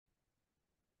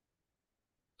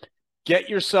Get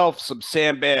yourself some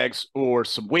sandbags or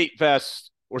some weight vests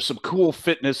or some cool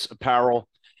fitness apparel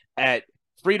at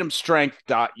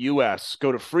freedomstrength.us.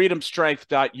 Go to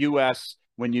freedomstrength.us.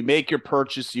 When you make your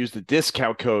purchase, use the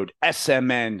discount code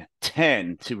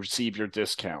SMN10 to receive your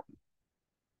discount.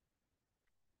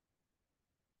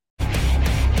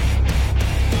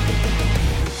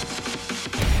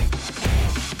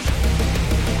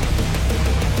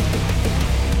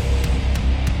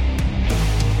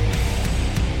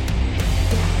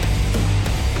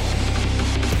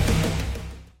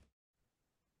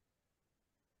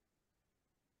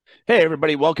 Hey,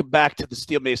 everybody, welcome back to the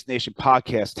Steel Mace Nation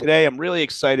podcast. Today, I'm really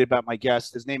excited about my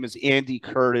guest. His name is Andy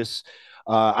Curtis.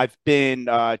 I've been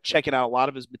checking out a lot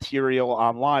of his material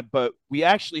online, but we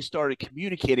actually started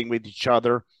communicating with each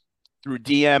other through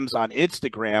DMs on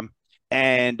Instagram.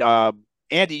 And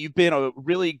Andy, you've been a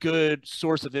really good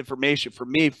source of information for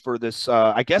me for this.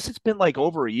 I guess it's been like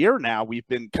over a year now. We've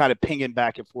been kind of pinging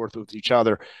back and forth with each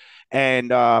other.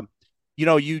 And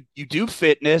you do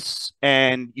fitness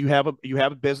and you have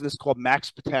a business called Max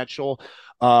Potential,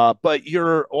 but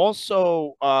you're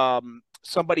also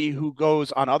somebody who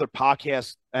goes on other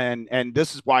podcasts, and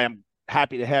this is why I'm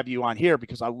happy to have you on here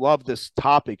because I love this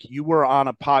topic. You were on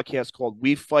a podcast called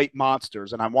We Fight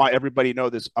Monsters, and I want everybody to know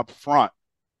this up front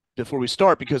before we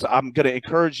start because I'm going to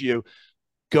encourage you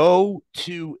go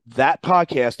to that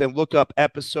podcast and look up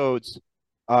episodes.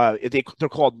 They're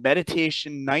called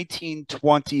Meditation 19,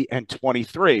 20, and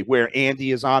 23, where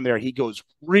Andy is on there. He goes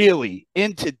really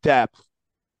into depth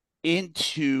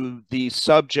into the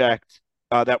subject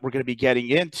that we're going to be getting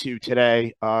into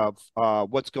today of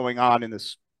what's going on in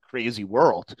this crazy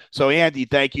world. So, Andy,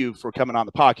 thank you for coming on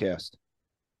the podcast.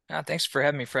 Thanks for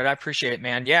having me, Fred. I appreciate it,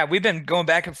 man. Yeah, we've been going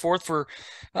back and forth for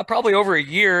probably over a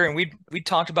year, and we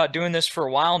talked about doing this for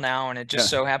a while now, and it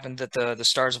just Yeah. so happened that the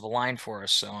stars have aligned for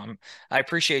us. So I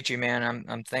appreciate you, man.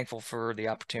 I'm thankful for the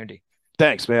opportunity.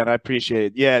 Thanks, man. I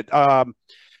appreciate it. Yeah.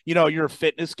 You're a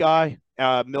fitness guy,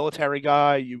 military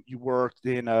guy. You worked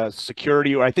in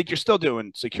security, or I think you're still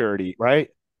doing security, right?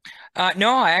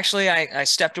 No, I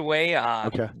stepped away.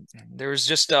 Okay. There was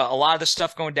just a lot of the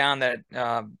stuff going down that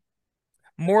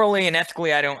morally and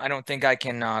ethically, I don't think I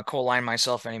can co-align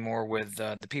myself anymore with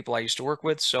the people I used to work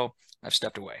with. So I've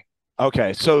stepped away.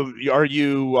 Okay. So are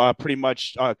you pretty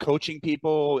much coaching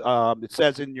people? It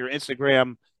says in your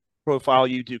Instagram profile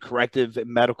you do corrective and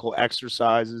medical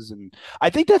exercises, and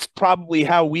I think that's probably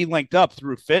how we linked up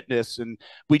through fitness. And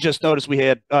we just noticed we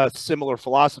had similar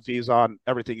philosophies on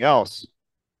everything else.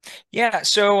 Yeah,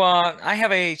 so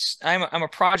I'm a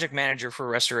project manager for a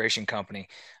restoration company,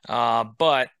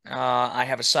 but I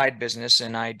have a side business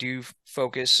and I do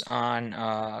focus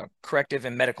on corrective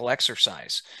and medical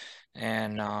exercise,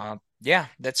 and yeah,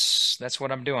 that's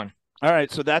what I'm doing. All right.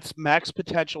 So that's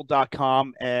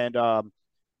maxpotential.com, and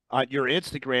on your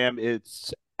Instagram,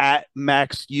 it's at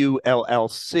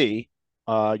MaxULLC.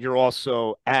 You're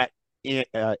also at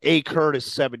A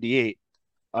Curtis 78.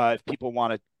 If people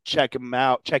want to check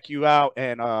you out,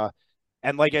 and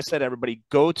like I said, everybody,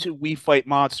 go to We Fight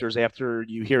Monsters after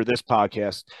you hear this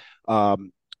podcast.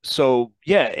 So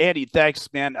yeah, Andy, thanks,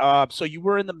 man. So you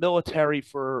were in the military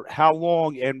for how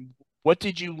long, and what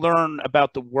did you learn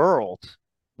about the world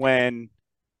when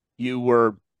you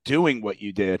were doing what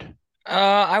you did?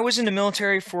 I was in the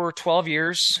military for 12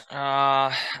 years.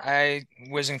 I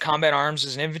was in combat arms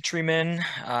as an infantryman.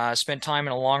 Spent time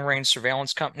in a long-range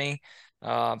surveillance company.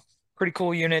 Uh, Pretty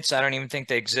cool units. I don't even think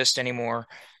they exist anymore.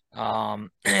 And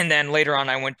then later on,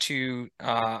 I went to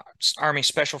Army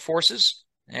Special Forces,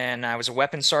 and I was a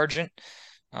weapons sergeant.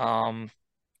 Um,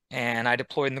 and I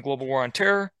deployed in the Global War on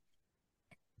Terror.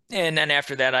 And then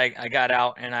after that, I got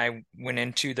out and I went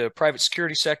into the private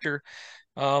security sector.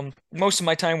 Most of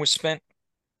my time was spent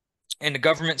in the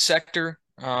government sector,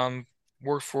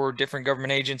 worked for different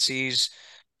government agencies,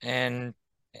 and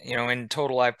in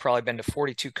total, I've probably been to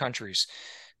 42 countries.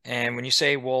 And when you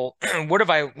say, well, what have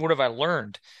I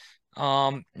learned?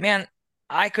 Man,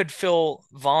 I could fill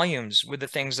volumes with the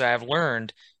things that I've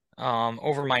learned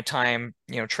over my time,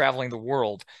 traveling the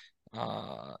world,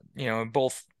 in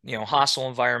both, hostile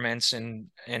environments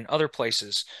and other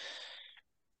places.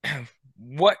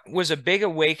 What was a big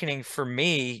awakening for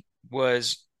me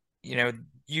was,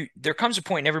 there comes a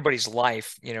point in everybody's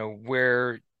life,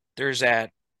 where there's that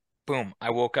boom,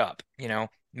 I woke up,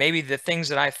 maybe the things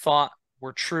that I thought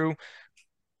were true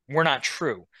were not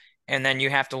true. And then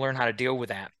you have to learn how to deal with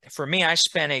that. For me, I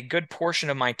spent a good portion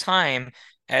of my time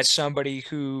as somebody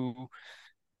who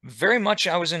very much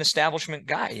I was an establishment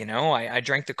guy, I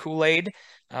drank the Kool-Aid.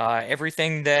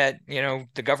 Everything that,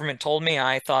 the government told me,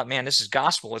 I thought, man, this is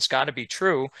gospel. It's got to be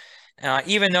true.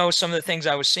 even though some of the things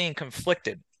I was seeing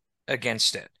conflicted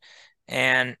against it.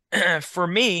 And for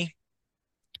me,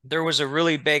 there was a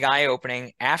really big eye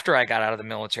opening after I got out of the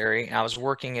military. I was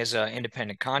working as an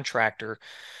independent contractor,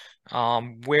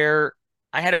 where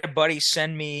I had a buddy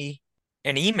send me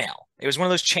an email. It was one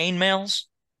of those chain mails,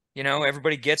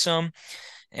 everybody gets them,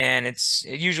 and it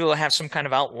usually will have some kind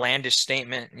of outlandish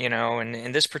statement, and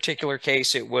in this particular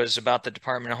case, it was about the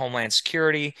Department of Homeland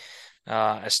Security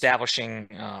establishing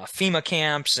FEMA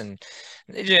camps, and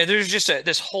there's just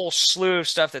this whole slew of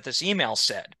stuff that this email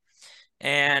said.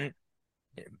 And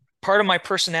part of my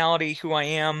personality, who I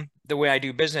am, the way I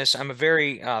do business, I'm a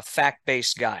very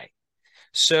fact-based guy.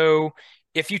 So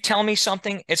if you tell me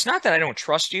something, it's not that I don't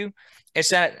trust you. It's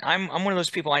that I'm one of those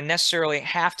people, I necessarily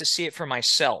have to see it for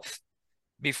myself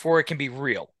before it can be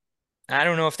real. I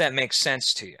don't know if that makes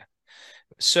sense to you.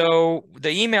 So the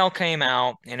email came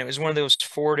out, and it was one of those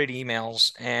forwarded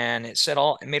emails, and it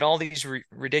made all these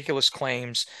ridiculous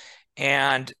claims.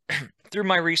 And through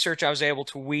my research, I was able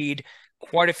to weed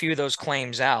quite a few of those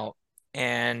claims out.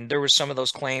 And there were some of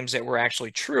those claims that were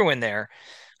actually true in there.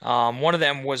 One of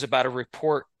them was about a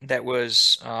report that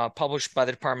was published by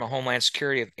the Department of Homeland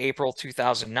Security of April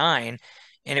 2009,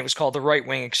 and it was called the Right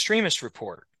Wing Extremist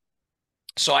Report.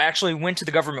 So I actually went to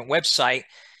the government website,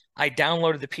 I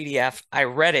downloaded the PDF, I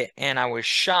read it, and I was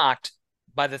shocked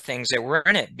by the things that were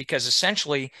in it, because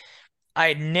essentially I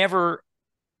had never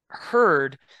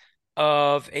heard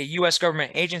of a U.S.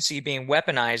 government agency being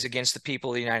weaponized against the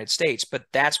people of the United States, but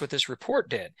that's what this report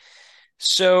did.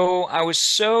 So I was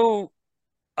so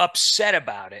upset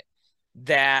about it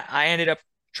that I ended up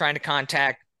trying to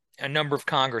contact a number of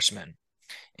congressmen,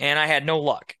 and I had no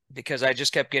luck because I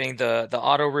just kept getting the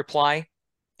auto reply.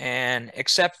 And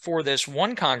except for this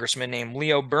one congressman named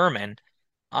Leo Berman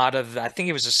out of, I think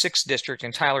he was the 6th district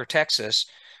in Tyler, Texas.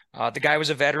 The guy was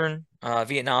a veteran,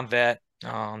 Vietnam vet.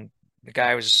 The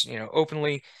guy was,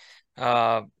 openly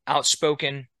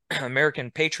outspoken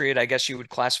American patriot, I guess you would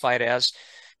classify it as.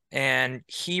 And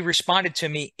he responded to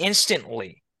me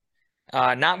instantly,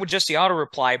 not with just the auto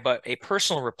reply, but a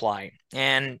personal reply.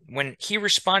 And when he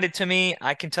responded to me,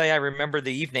 I can tell you, I remember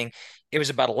the evening. It was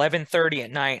about 11:30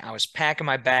 at night. I was packing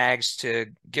my bags to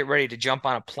get ready to jump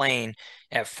on a plane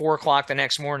at 4 o'clock the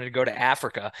next morning to go to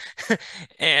Africa.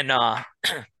 And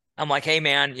I'm like, hey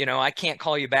man, I can't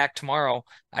call you back tomorrow.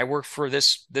 I work for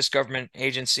this government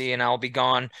agency, and I'll be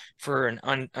gone for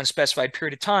an unspecified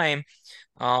period of time.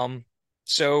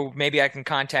 So maybe I can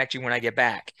contact you when I get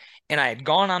back. And I had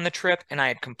gone on the trip, and I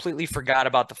had completely forgot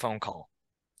about the phone call.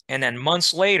 And then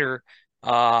months later,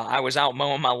 I was out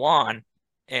mowing my lawn,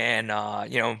 and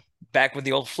back with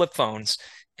the old flip phones,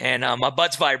 and my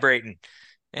butt's vibrating.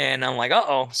 And I'm like,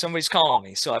 uh-oh, somebody's calling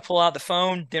me. So I pull out the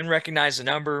phone, didn't recognize the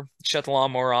number, shut the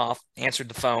lawnmower off, answered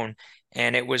the phone,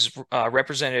 and it was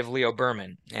Representative Leo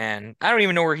Berman. And I don't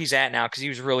even know where he's at now because he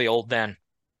was really old then.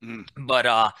 Mm.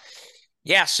 But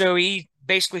yeah, so he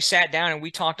basically sat down and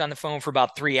we talked on the phone for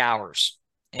about 3 hours,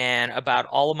 and about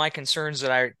all of my concerns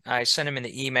that I sent him in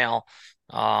the email.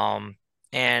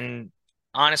 And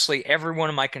honestly, every one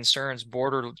of my concerns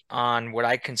bordered on what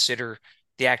I consider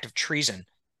the act of treason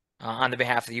on the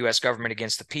behalf of the U.S. government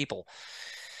against the people.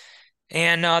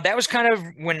 And that was kind of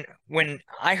when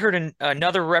I heard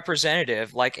another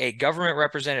representative, like a government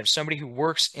representative, somebody who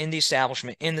works in the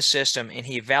establishment, in the system, and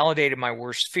he validated my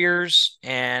worst fears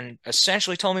and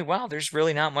essentially told me, wow, there's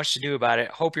really not much to do about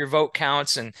it. Hope your vote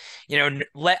counts, and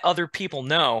let other people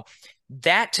know.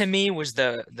 That to me was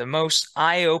the most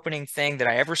eye-opening thing that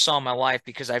I ever saw in my life,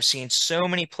 because I've seen so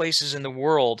many places in the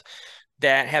world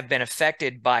that have been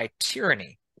affected by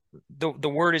tyranny. The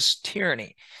word is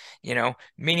tyranny,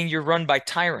 meaning you're run by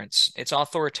tyrants. It's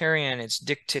authoritarian, it's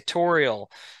dictatorial,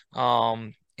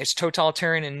 it's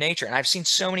totalitarian in nature. And I've seen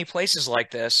so many places like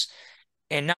this.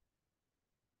 And now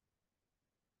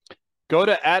Go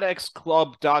to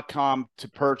adxclub.com to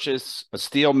purchase a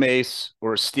steel mace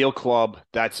or a steel club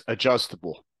that's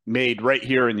adjustable, made right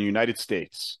here in the United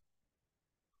States.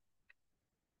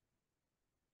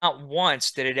 not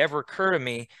once did it ever occur to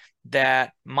me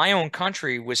that my own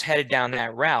country was headed down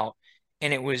that route,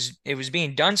 and it was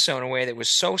being done so in a way that was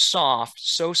so soft,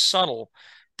 so subtle,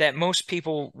 that most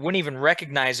people wouldn't even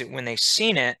recognize it when they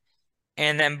seen it.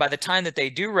 And then by the time that they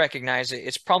do recognize it,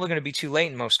 it's probably going to be too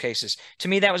late in most cases. To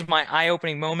me, that was my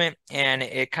eye-opening moment, and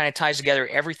it kind of ties together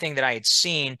everything that I had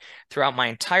seen throughout my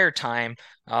entire time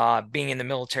being in the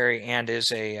military and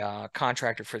as a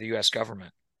contractor for the U.S.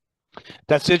 government.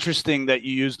 That's interesting that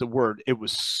you used the word. It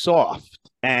was soft,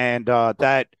 and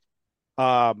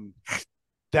um,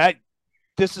 that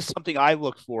this is something I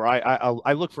look for.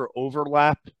 I look for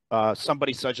overlap.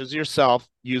 Somebody such as yourself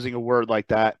using a word like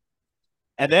that,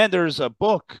 And then there's a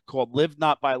book called Live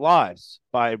Not by Lies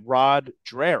by Rod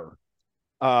Dreher.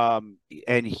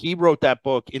 And he wrote that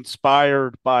book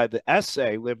inspired by the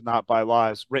essay Live Not by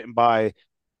Lies, written by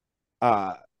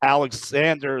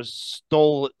Alexander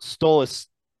Stolis.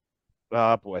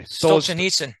 Boy, Stolis.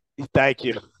 Stolchenitsyn. Thank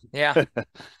you. Yeah. Yeah.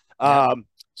 um,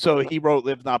 so he wrote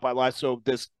Live Not by Lies. So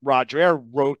this Roger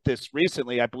wrote this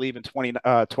recently, I believe in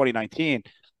 2019,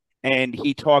 and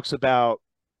he talks about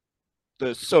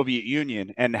the Soviet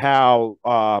Union and how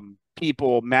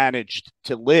people managed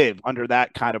to live under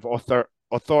that kind of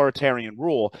authoritarian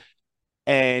rule.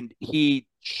 And he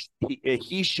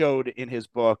showed in his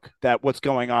book that what's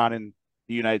going on in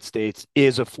the United States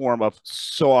is a form of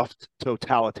soft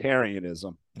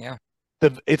totalitarianism. Yeah.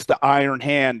 It's the iron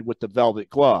hand with the velvet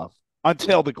glove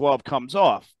until the glove comes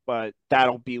off, but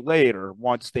that'll be later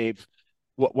once they've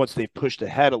pushed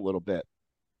ahead a little bit.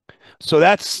 So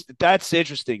that's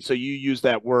interesting. So you use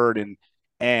that word, and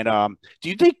do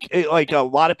you think like a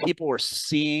lot of people are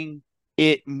seeing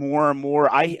it more and more?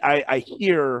 I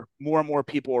hear more and more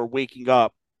people are waking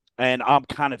up, and I'm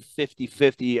kind of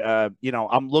 50-50.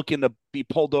 I'm looking to be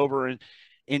pulled over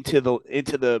into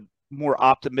the more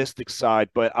optimistic side,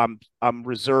 but I'm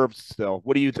reserved still.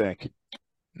 What do you think?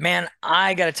 Man,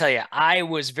 I got to tell you, I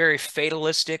was very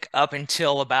fatalistic up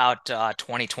until about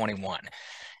 2021.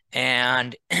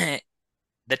 And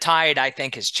the tide, I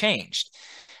think, has changed.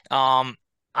 Um,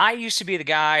 I used to be the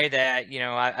guy that,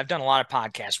 I've done a lot of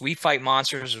podcasts. We Fight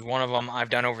Monsters is one of them I've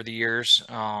done over the years.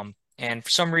 And for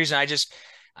some reason,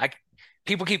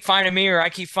 people keep finding me, or I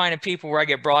keep finding people where I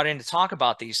get brought in to talk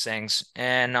about these things.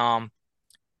 And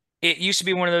it used to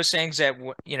be one of those things that,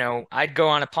 I'd go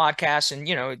on a podcast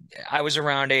and, I was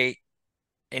around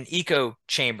an echo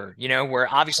chamber, where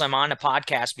obviously I'm on the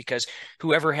podcast because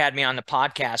whoever had me on the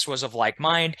podcast was of like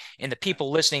mind, and the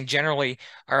people listening generally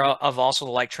are of also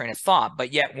the like train of thought.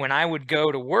 But yet when I would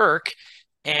go to work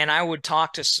and I would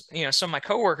talk to, some of my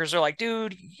coworkers, they're like,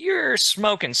 dude, you're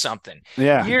smoking something.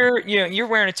 Yeah. You're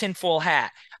wearing a tinfoil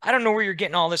hat. I don't know where you're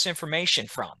getting all this information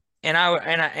from. And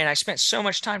I spent so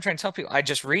much time trying to tell people I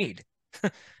just read.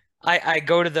 I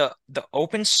go to the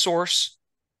open source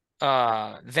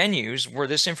venues where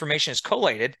this information is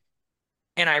collated,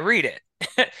 and I read it.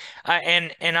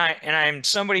 I'm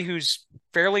somebody who's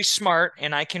fairly smart,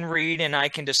 and I can read and I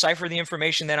can decipher the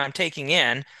information that I'm taking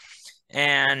in,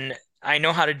 and I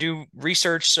know how to do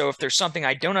research. So if there's something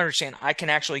I don't understand, I can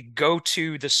actually go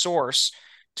to the source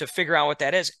to figure out what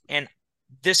that is. And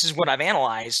this is what I've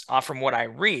analyzed from what I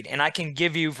read, and I can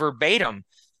give you verbatim,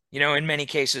 in many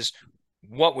cases,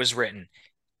 what was written.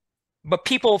 But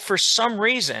people, for some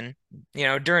reason,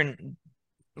 during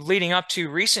leading up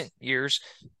to recent years,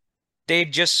 they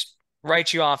just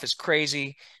write you off as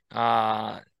crazy.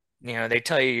 They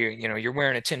tell you, you're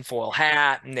wearing a tinfoil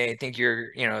hat, and they think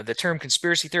you're, the term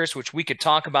conspiracy theorist, which we could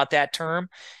talk about that term.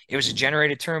 It was a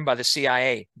generated term by the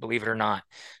CIA, believe it or not,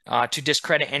 to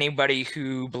discredit anybody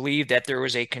who believed that there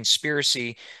was a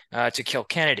conspiracy to kill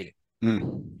Kennedy.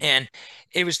 Mm. And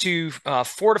it was to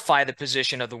fortify the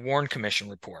position of the Warren Commission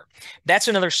report. That's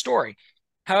another story.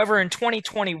 However, in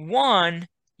 2021,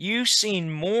 you've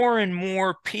seen more and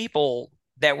more people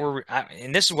that were,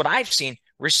 and this is what I've seen,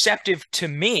 receptive to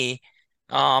me,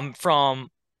 from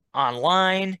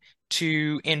online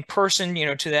to in person,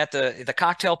 to the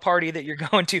cocktail party that you're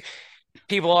going to.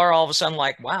 People are all of a sudden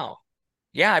like, wow,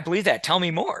 yeah, I believe that. Tell me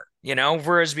more,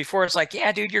 whereas before it's like,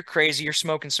 yeah, dude, you're crazy. You're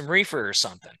smoking some reefer or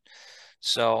something.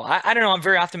 So I don't know. I'm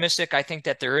very optimistic. I think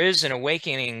that there is an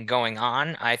awakening going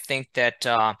on. I think that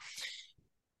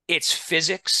it's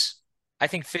physics. I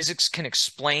think physics can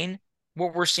explain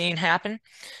what we're seeing happen.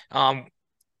 Um,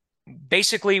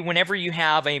 Basically, whenever you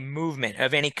have a movement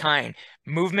of any kind,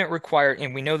 movement requires,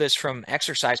 and we know this from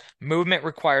exercise, movement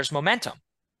requires momentum,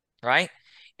 right?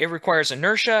 It requires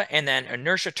inertia, and then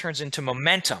inertia turns into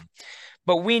momentum.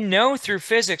 But we know through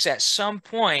physics at some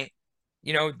point,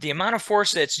 the amount of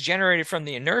force that's generated from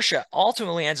the inertia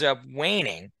ultimately ends up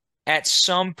waning at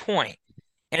some point,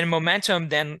 and momentum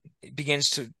then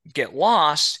begins to get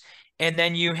lost, and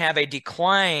then you have a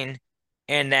decline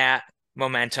in that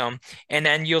momentum, and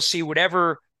then you'll see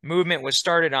whatever movement was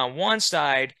started on one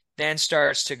side then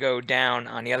starts to go down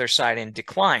on the other side and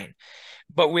decline.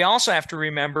 But we also have to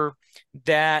remember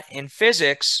that in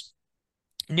physics,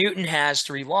 Newton has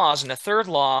three laws, and the third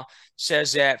law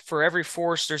says that for every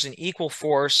force, there's an equal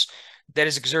force that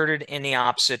is exerted in the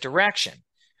opposite direction.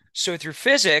 So through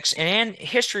physics and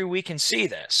history, we can see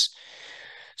this.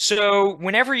 So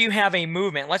whenever you have a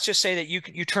movement, let's just say that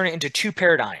you turn it into two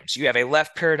paradigms. You have a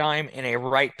left paradigm and a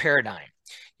right paradigm.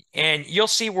 And you'll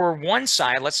see where one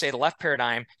side, let's say the left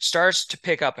paradigm, starts to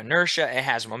pick up inertia, it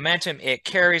has momentum, it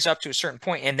carries up to a certain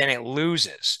point, and then it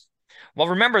loses. Well,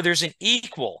 remember, there's an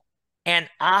equal and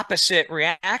opposite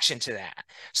reaction to that.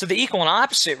 So the equal and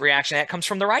opposite reaction that comes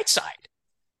from the right side.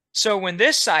 So when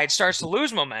this side starts to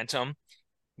lose momentum,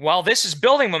 while this is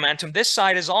building momentum, this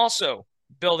side is also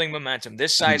building momentum.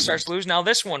 This side starts to lose. Now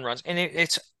this one runs, and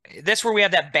it's that's where we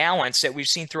have that balance that we've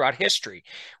seen throughout history.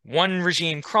 One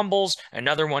regime crumbles,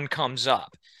 another one comes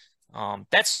up.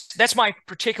 That's my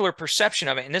particular perception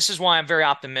of it, and this is why I'm very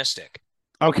optimistic.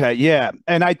 Okay, yeah.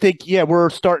 And I think, yeah, we're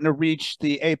starting to reach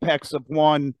the apex of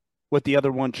one with the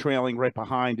other one trailing right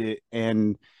behind it.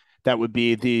 And that would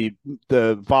be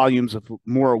the volumes of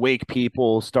more awake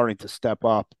people starting to step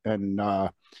up. And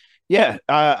yeah,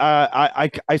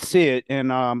 I see it,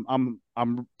 and I'm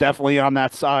definitely on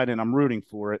that side, and I'm rooting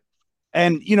for it.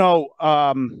 And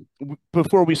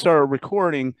before we started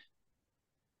recording,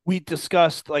 we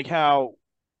discussed like how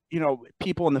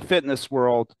people in the fitness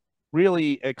world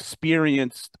really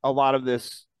experienced a lot of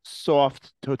this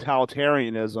soft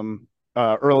totalitarianism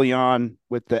early on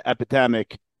with the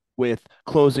epidemic, with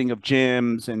closing of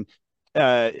gyms and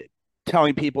uh,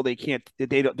 telling people they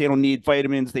don't need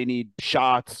vitamins, they need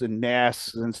shots and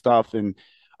masks and stuff. And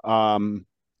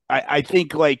I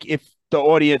think like if the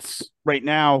audience right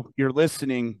now you're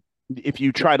listening, if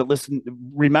you try to listen,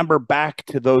 remember back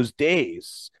to those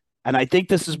days, and I think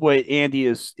this is what Andy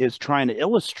is trying to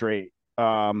illustrate.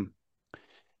 How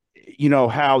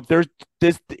there's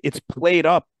this, it's played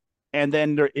up, and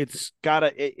then it's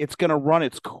gonna run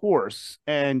its course,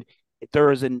 and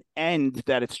there is an end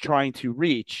that it's trying to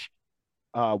reach.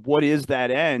 What is that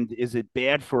end? Is it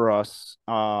bad for us?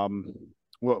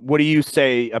 What do you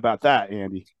say about that,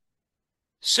 Andy?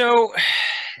 So,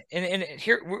 and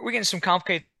here we're getting some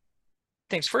complicated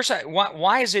things. First,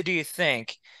 why is it, do you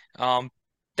think,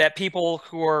 that people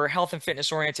who are health and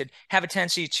fitness oriented have a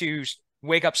tendency to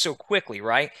wake up so quickly,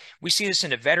 right? We see this in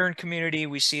the veteran community.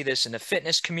 We see this in the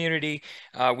fitness community.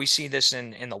 We see this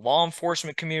in the law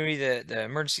enforcement community, the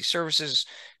emergency services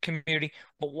community.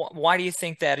 But why do you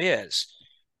think that is?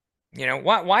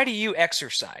 Why do you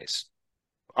exercise?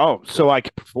 Oh, so I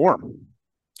can perform.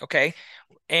 Okay.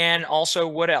 And also,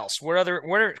 what else?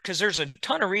 Because there's a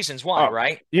ton of reasons why, Oh,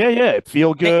 right? yeah, yeah. Feel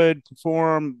Think, good,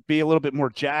 perform, be a little bit more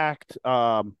jacked,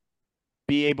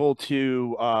 be able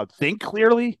to think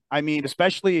clearly. I mean,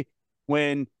 especially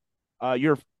when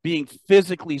you're being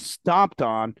physically stomped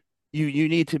on, you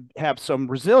need to have some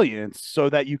resilience so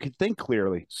that you can think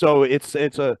clearly. So it's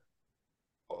a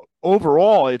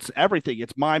overall, it's everything.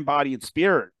 It's mind, body, and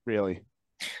spirit, really.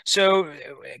 so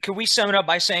could we sum it up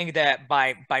by saying that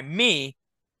by me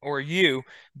or you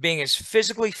being as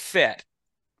physically fit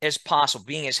as possible,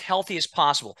 being as healthy as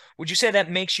possible, would you say that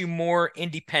makes you more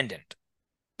independent?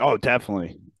 Oh,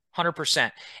 definitely.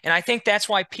 100%. And I think that's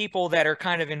why people that are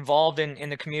kind of involved in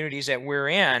the communities that we're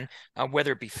in,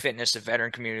 whether it be fitness, the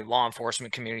veteran community, law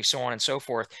enforcement community, so on and so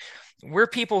forth, we're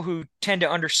people who tend to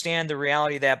understand the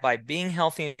reality that by being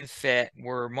healthy and fit,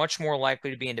 we're much more likely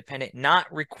to be independent,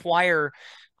 not require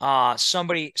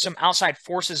some outside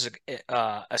forces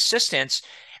assistance.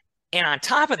 And on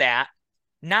top of that,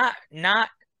 not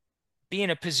be in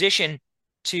a position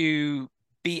to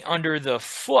be under the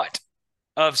foot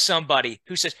of somebody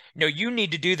who says, no, you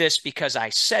need to do this because I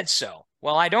said so.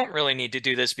 Well, I don't really need to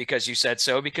do this because you said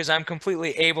so, because I'm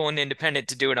completely able and independent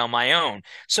to do it on my own.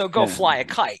 So go Yeah. fly a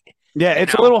kite, Yeah, you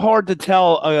it's a know? little hard to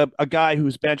tell a guy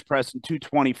who's bench pressing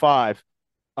 225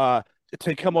 uh,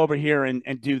 to come over here and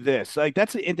do this. Like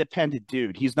that's an independent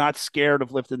dude. He's not scared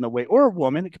of lifting the weight, or a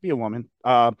woman. It could be a woman.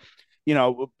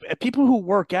 People who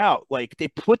work out, like they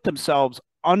put themselves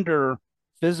under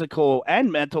physical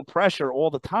and mental pressure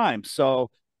all the time. So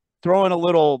throwing a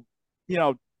little, you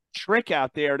know, trick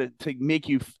out there to make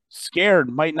you scared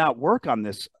might not work on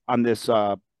this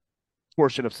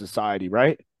portion of society,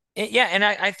 right? Yeah, and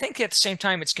I think at the same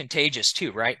time it's contagious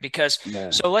too, right? Because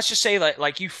Yeah. so let's just say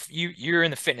like you're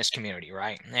in the fitness community,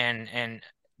 right? And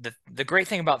the great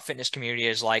thing about fitness community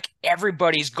is like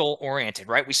everybody's goal oriented,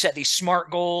 right? We set these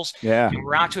smart goals Yeah. and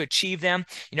we're out to achieve them.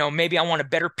 Maybe I want a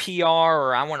better PR,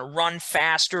 or I want to run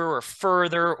faster or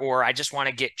further, or I just want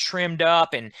to get trimmed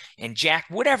up and jacked,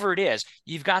 whatever it is.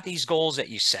 You've got these goals that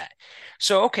you set.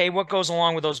 So, okay, what goes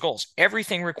along with those goals?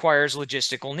 Everything requires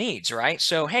logistical needs, right?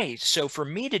 So, hey, so for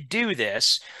me to do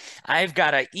this, I've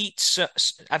got to eat.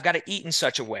 I've got to eat in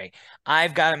such a way.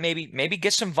 I've got to maybe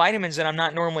get some vitamins that I'm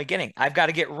not normally getting. I've got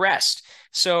to get rest.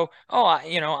 So,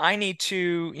 I need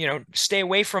to, stay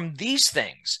away from these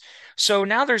things. So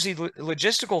now there's the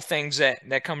logistical things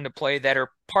that come into play that are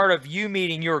part of you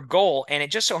meeting your goal. And it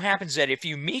just so happens that if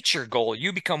you meet your goal,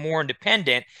 you become more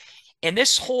independent. And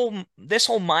this whole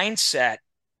mindset,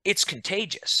 it's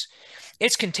contagious.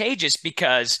 It's contagious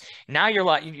because now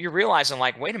you're realizing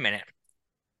like, wait a minute,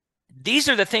 these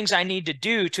are the things I need to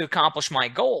do to accomplish my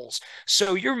goals.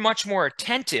 So you're much more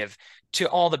attentive to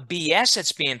all the BS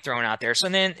that's being thrown out there. So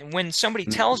then when somebody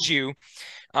tells you,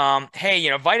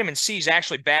 hey, vitamin C is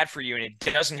actually bad for you and it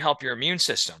doesn't help your immune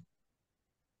system.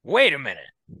 Wait a minute.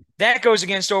 That goes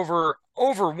against over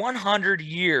 100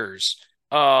 years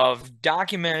of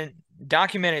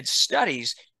documented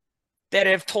studies that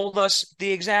have told us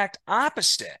the exact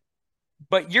opposite.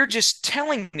 But you're just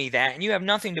telling me that and you have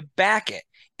nothing to back it.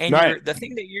 And Right. the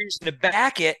thing that you're using to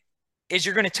back it is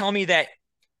you're going to tell me that,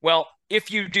 well,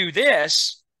 if you do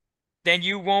this, then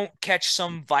you won't catch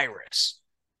some virus.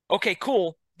 Okay,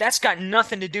 cool. That's got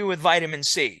nothing to do with vitamin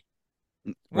C.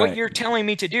 What Right. you're telling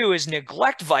me to do is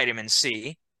neglect vitamin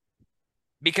C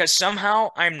because somehow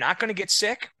I'm not going to get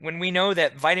sick when we know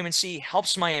that vitamin C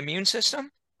helps my immune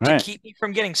system to Right. keep me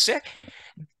from getting sick.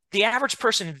 The average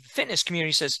person in the fitness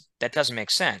community says that doesn't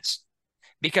make sense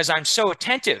because I'm so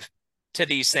attentive to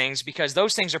these things because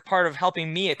those things are part of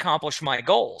helping me accomplish my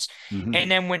goals. And Mm-hmm.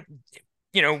 then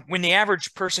when the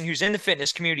average person who's in the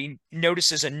fitness community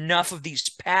notices enough of these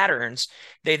patterns,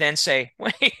 they then say,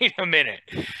 wait a minute,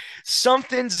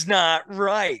 something's not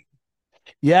right.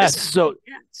 Yes. This So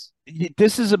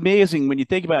this is amazing when you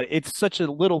think about it. It's such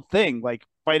a little thing like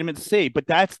vitamin C, but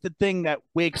that's the thing that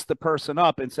wakes the person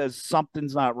up and says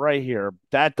something's not right here.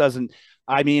 That doesn't,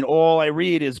 I mean, all I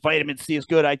read is vitamin C is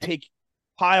good. I take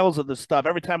piles of the stuff.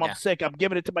 Every time I'm Yeah, sick, I'm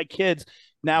giving it to my kids.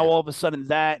 Now yeah, all of a sudden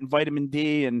that and vitamin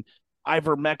D and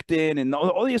ivermectin and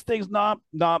all these things not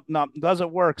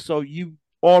doesn't work. So you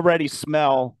already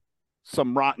smell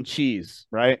some rotten cheese,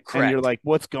 right? And you're correct. like,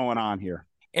 what's going on here?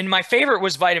 And my favorite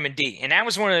was vitamin D. And that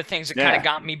was one of the things that kind of Yeah.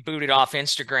 got me booted off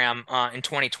Instagram in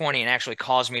 2020 and actually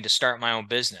caused me to start my own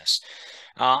business.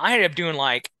 I ended up doing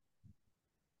like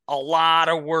a lot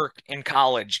of work in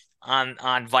college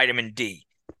on vitamin D.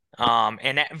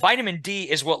 And that vitamin D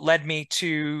is what led me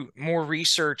to more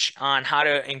research on how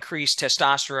to increase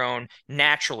testosterone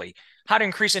naturally, how to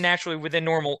increase it naturally within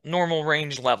normal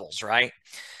range levels, right?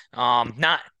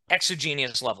 Not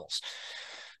exogenous levels.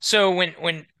 So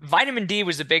when vitamin D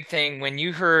was the big thing, when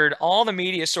you heard all the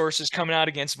media sources coming out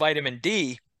against vitamin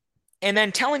D and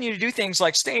then telling you to do things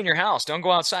like stay in your house, don't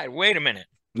go outside. Wait a minute.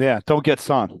 Yeah. Don't get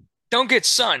sun. Don't get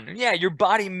sun. Yeah, your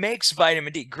body makes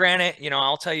vitamin D. Granted,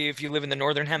 I'll tell you if you live in the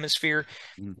northern hemisphere,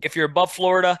 Mm. if you're above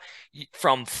Florida,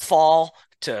 from fall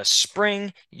to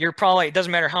spring, it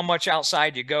doesn't matter how much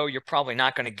outside you go, you're probably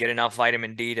not going to get enough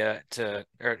vitamin D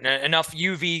or enough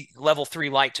UV level 3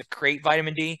 light to create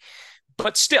vitamin D.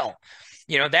 But still,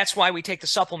 that's why we take the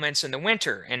supplements in the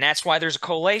winter. And that's why there's a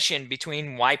correlation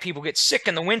between why people get sick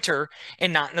in the winter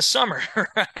and not in the summer,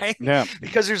 right? Yeah.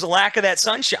 Because there's a lack of that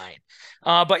sunshine.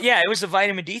 But yeah, it was the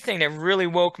vitamin D thing that really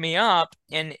woke me up.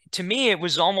 And to me, it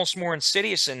was almost more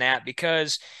insidious than that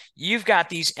because you've got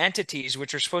these entities,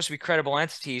 which are supposed to be credible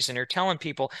entities, and they're telling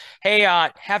people, hey,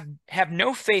 have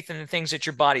no faith in the things that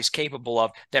your body's capable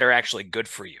of that are actually good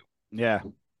for you. Yeah.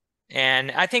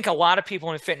 And I think a lot of people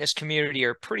in the fitness community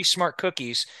are pretty smart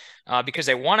cookies because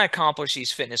they want to accomplish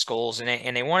these fitness goals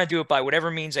and they want to do it by whatever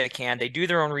means they can. They do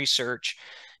their own research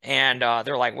and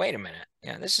they're like, wait a minute,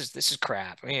 yeah, this is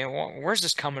crap. I mean, where's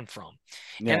this coming from?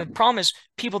 And Yeah. the problem is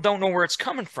people don't know where it's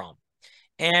coming from.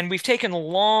 And we've taken a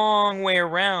long way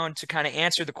around to kind of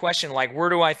answer the question, like, where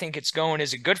do I think it's going?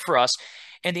 Is it good for us?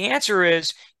 And the answer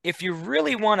is, if you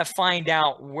really want to find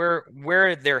out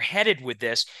where they're headed with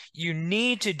this, you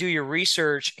need to do your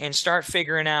research and start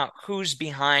figuring out who's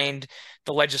behind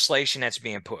the legislation that's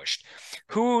being pushed,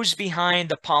 who's behind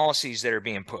the policies that are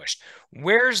being pushed,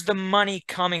 where's the money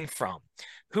coming from?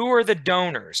 Who are the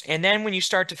donors? And then when you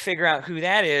start to figure out who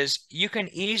that is, you can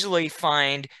easily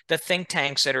find the think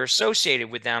tanks that are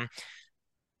associated with them,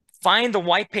 find the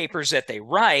white papers that they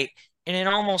write. And in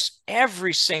almost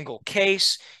every single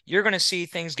case, you're going to see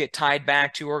things get tied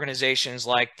back to organizations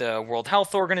like the World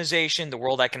Health Organization, the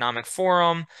World Economic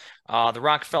Forum, the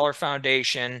Rockefeller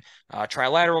Foundation,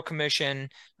 Trilateral Commission,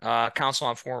 Council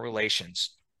on Foreign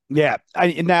Relations. Yeah.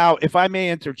 Now, if I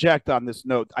may interject on this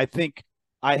note, I think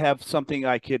I have something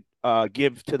I could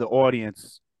give to the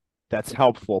audience that's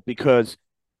helpful because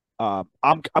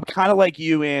I'm kind of like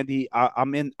you, Andy.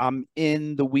 I'm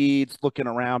in the weeds, looking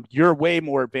around. You're way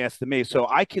more advanced than me, so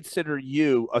I consider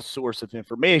you a source of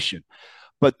information.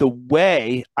 But the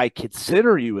way I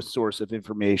consider you a source of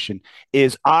information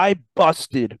is I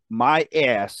busted my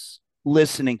ass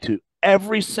listening to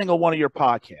every single one of your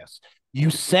podcasts. You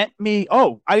sent me.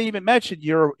 Oh, I didn't even mention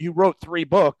you wrote 3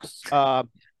 books,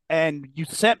 and you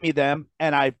sent me them,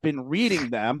 and I've been reading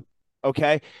them.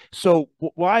 Okay, so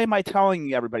why am I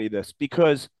telling everybody this?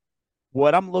 Because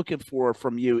what I'm looking for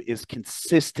from you is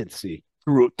consistency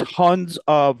through tons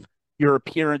of your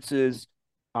appearances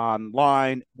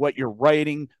online, what you're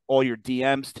writing, all your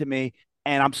DMs to me.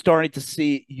 And I'm starting to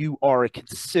see you are a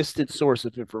consistent source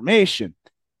of information.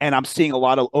 And I'm seeing a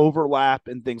lot of overlap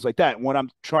and things like that. And what I'm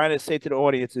trying to say to the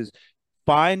audience is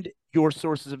find your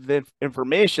sources of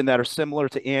information that are similar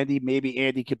to Andy. Maybe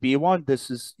Andy could be one. This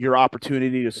is your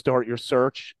opportunity to start your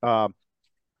search.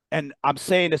 And I'm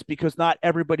saying this because not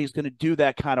everybody's going to do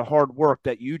that kind of hard work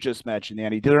that you just mentioned,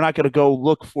 Andy. They're not going to go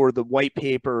look for the white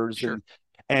papers Sure.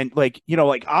 and like, you know,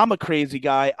 like I'm a crazy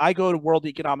guy. I go to World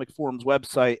Economic Forum's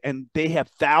website and they have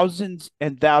thousands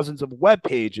and thousands of web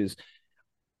pages.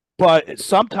 But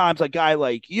sometimes a guy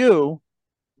like you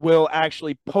will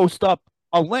actually post up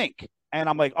a link and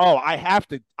I'm like, "Oh, I have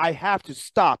to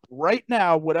stop right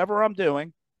now whatever I'm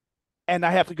doing and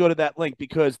I have to go to that link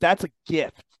because that's a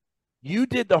gift. You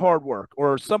did the hard work,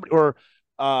 or somebody, or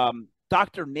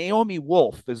Dr. Naomi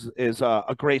Wolf is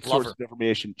a great Love source her. of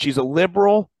information. She's a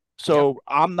liberal, Yep. so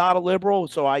I'm not a liberal,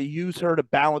 so I use her to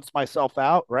balance myself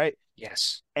out, right?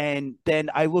 Yes. And then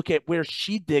I look at where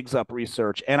she digs up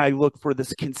research, and I look for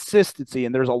this consistency.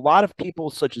 And there's a lot of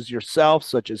people, such as yourself,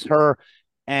 such as her,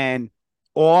 and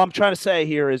all I'm trying to say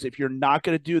here is, if you're not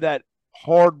going to do that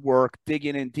hard work,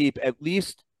 digging in deep, at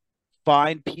least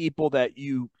find people that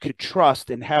you could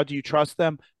trust. And how do you trust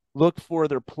them? Look for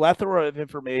their plethora of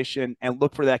information and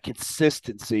look for that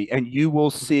consistency, and you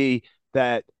will see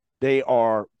that they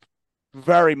are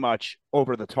very much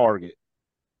over the target.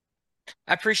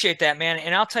 I appreciate that, man.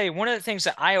 And I'll tell you, one of the things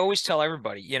that I always tell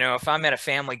everybody, if I'm at a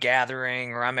family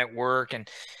gathering or I'm at work and,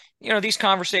 these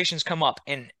conversations come up,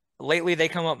 and lately they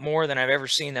come up more than I've ever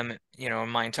seen them, in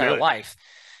my entire Good. life.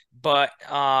 But,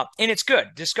 and it's good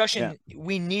Yeah. discussion.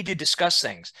 We need to discuss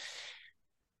things.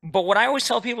 But what I always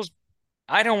tell people is,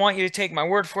 I don't want you to take my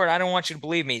word for it. I don't want you to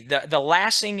believe me. The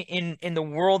last thing in the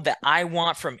world that I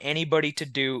want from anybody to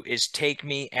do is take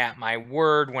me at my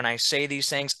word when I say these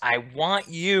things. I want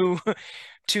you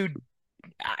to,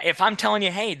 if I'm telling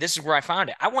you, hey, this is where I found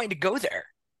it, I want you to go there.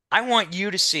 I want you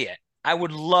to see it. I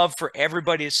would love for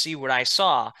everybody to see what I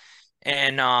saw.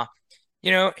 And,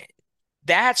 you know,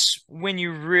 that's when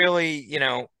you really,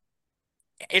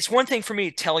 it's one thing for me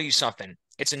to tell you something.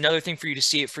 It's another thing for you to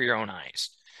see it for your own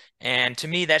eyes. And to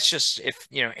me, that's just, if,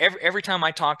 every time I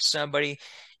talk to somebody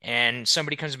and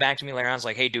somebody comes back to me later on, it's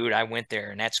like, hey, dude, I went there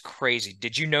and that's crazy.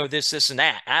 Did you know this, and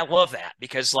that? I love that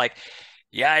because, like,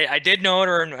 yeah, I did know it,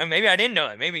 or maybe I didn't know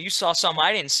it. Maybe you saw something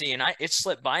I didn't see and it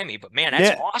slipped by me. But man,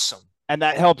 that's Yeah. awesome. And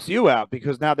that helps you out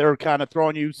because now they're kind of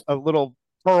throwing you a little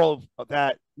pearl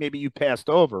that maybe you passed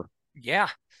over. Yeah.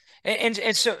 And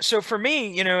so for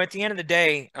me, at the end of the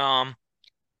day,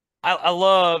 I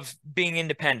love being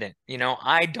independent.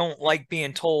 I don't like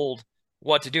being told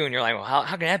what to do. And you're like, well,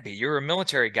 how can that be? You're a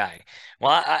military guy.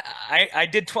 Well, I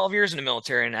did 12 years in the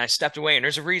military and I stepped away, and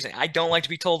there's a reason. I don't like to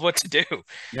be told what to do.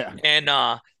 Yeah. And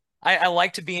I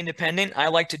like to be independent. I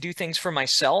like to do things for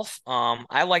myself.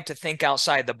 I like to think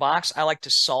outside the box. I like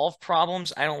to solve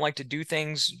problems. I don't like to do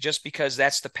things just because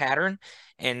that's the pattern.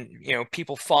 And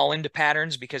people fall into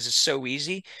patterns because it's so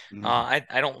easy. Mm-hmm.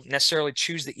 I don't necessarily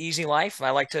choose the easy life.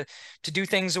 I like to do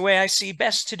things the way I see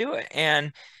best to do it.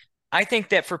 And I think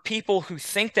that for people who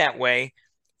think that way,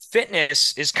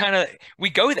 fitness is kind of,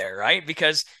 we go there, right?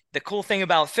 Because the cool thing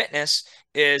about fitness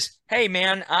is, hey,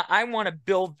 man, I want to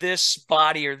build this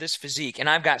body or this physique, and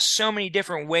I've got so many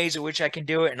different ways in which I can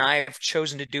do it, and I've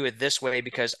chosen to do it this way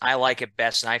because I like it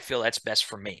best and I feel that's best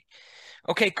for me.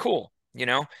 Okay, cool.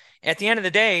 At the end of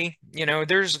the day,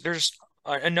 there's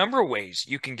a number of ways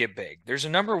you can get big. There's a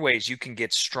number of ways you can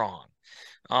get strong.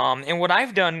 And what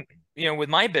I've done, with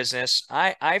my business,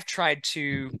 I've tried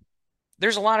to,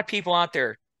 there's a lot of people out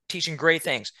there teaching great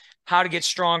things, how to get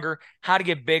stronger, how to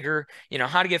get bigger,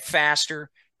 how to get faster.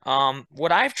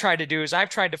 What I've tried to do is I've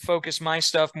tried to focus my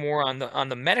stuff more on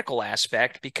the medical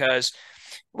aspect because,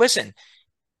 listen,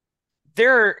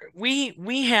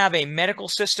 we have a medical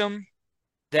system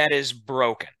that is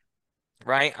broken,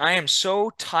 right? I am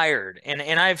so tired, and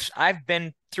I've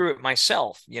been through it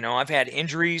myself. I've had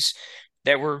injuries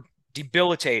that were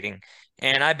debilitating,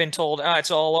 and I've been told, "Oh,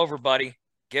 it's all over, buddy.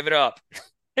 Give it up."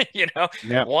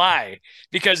 Yeah. Why?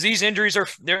 Because these injuries are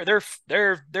they're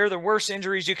the worst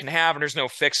injuries you can have, and there's no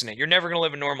fixing it. You're never going to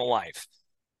live a normal life.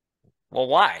 Well,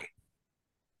 why?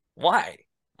 Why?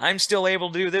 I'm still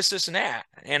able to do this, this, and that.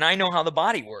 And I know how the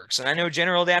body works. And I know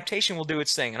general adaptation will do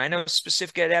its thing. And I know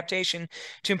specific adaptation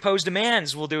to impose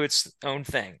demands will do its own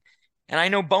thing. And I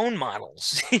know bone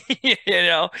models, you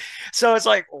know? So it's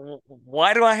like,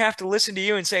 why do I have to listen to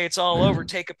you and say it's all over,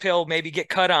 take a pill, maybe get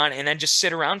cut on, and then just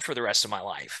sit around for the rest of my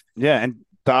life? Yeah, and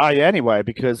die anyway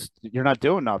because you're not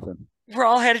doing nothing. We're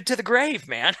all headed to the grave,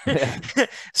 man. Yeah.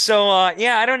 So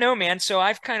yeah, I don't know, man. So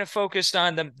I've kind of focused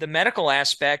on the medical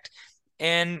aspect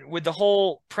and with the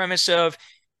whole premise of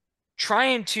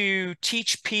trying to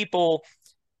teach people.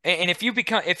 And if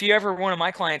you ever one of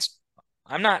my clients,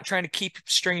 I'm not trying to keep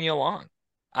stringing you along.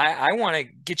 I want to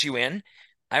get you in.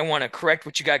 I want to correct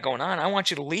what you got going on. I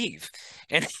want you to leave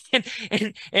and,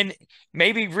 and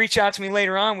maybe reach out to me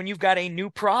later on when you've got a new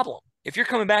problem. If you're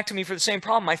coming back to me for the same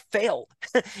problem, I failed,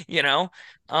 you know?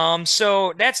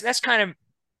 So that's kind of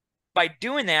by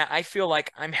doing that, I feel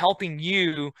like I'm helping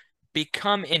you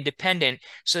become independent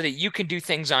so that you can do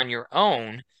things on your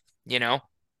own, you know,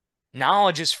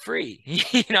 knowledge is free.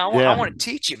 I Yeah. want to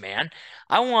teach you, man.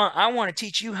 I want to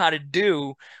teach you how to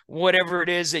do whatever it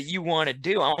is that you want to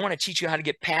do. I want to teach you how to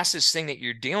get past this thing that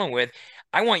you're dealing with.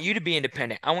 I want you to be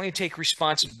independent. I want you to take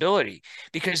responsibility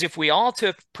because if we all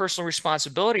took personal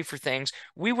responsibility for things,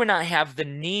 we would not have the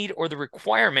need or the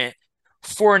requirement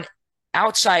for an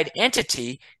outside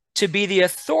entity to be the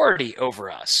authority over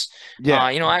us. Yeah.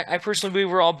 I personally believe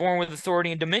we're all born with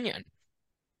authority and dominion.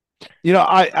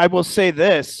 I will say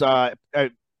this,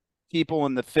 people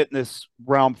in the fitness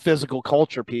realm, physical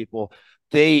culture people,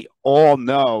 they all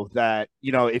know that,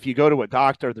 if you go to a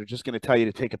doctor, they're just going to tell you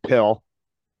to take a pill.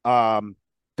 Um,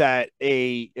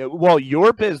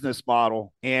 your business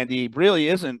model, Andy, really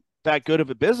isn't that good of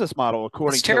a business model It's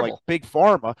according to like terrible. big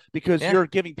pharma because Yeah. you're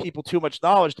giving people too much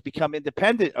knowledge to become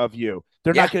independent of you.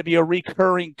 They're not Yeah. going to be a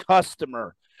recurring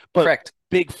customer. But Correct.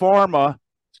 big pharma,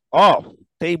 oh,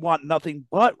 they want nothing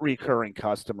but recurring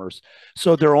customers.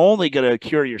 So they're only going to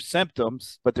cure your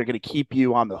symptoms, but they're going to keep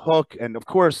you on the hook. And of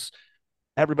course,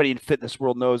 everybody in fitness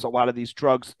world knows a lot of these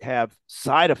drugs have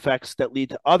side effects that lead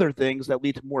to other things that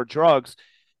lead to more drugs.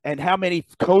 And how many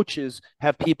coaches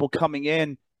have people coming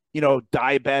in,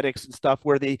 diabetics and stuff,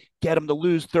 where they get them to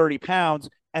lose 30 pounds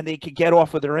and they can get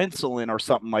off of their insulin or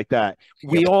something like that.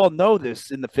 We Yep. all know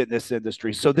this in the fitness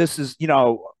industry. So this is,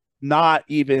 not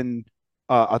even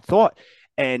a thought.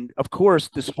 And of course,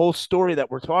 this whole story that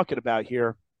we're talking about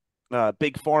here,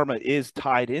 big pharma is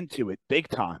tied into it big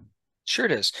time. Sure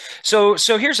it is. So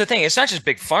here's the thing. It's not just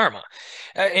big pharma,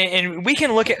 and we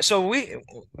can look at.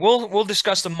 We'll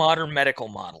discuss the modern medical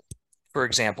model, for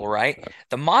example, right?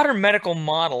 The modern medical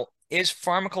model is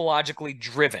pharmacologically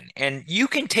driven, and you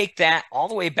can take that all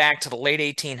the way back to the late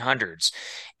 1800s,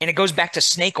 and it goes back to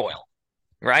snake oil,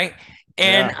 right?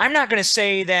 And Yeah. I'm not going to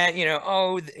say that,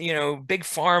 big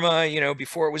pharma,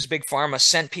 before it was big pharma,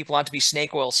 sent people out to be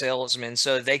snake oil salesmen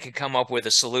so that they could come up with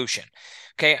a solution.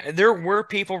 Okay, there were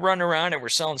people running around and were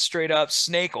selling straight up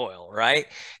snake oil, right?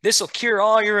 This will cure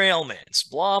all your ailments,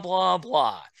 blah, blah,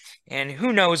 blah. And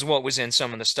who knows what was in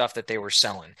some of the stuff that they were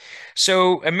selling.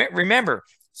 So remember,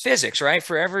 physics, right?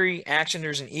 For every action,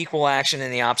 there's an equal action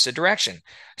in the opposite direction.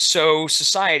 So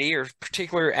society or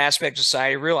particular aspect of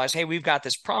society realized, hey, we've got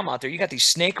this problem out there. You got these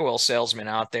snake oil salesmen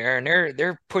out there, and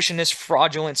they're pushing this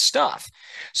fraudulent stuff.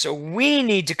 So we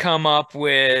need to come up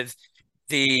with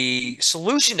the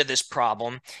solution to this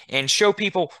problem and show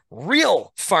people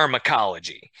real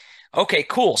pharmacology. Okay,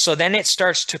 cool. So then it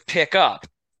starts to pick up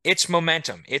its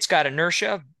momentum. It's got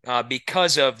inertia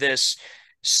because of this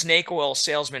snake oil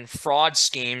salesman fraud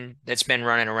scheme that's been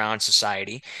running around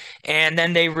society. And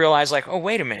then they realize, like, oh,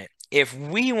 wait a minute. If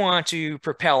we want to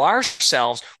propel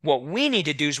ourselves, what we need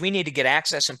to do is we need to get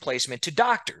access and placement to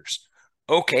doctors.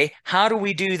 Okay, how do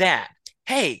we do that?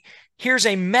 Hey, here's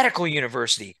a medical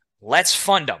university. Let's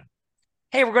fund them.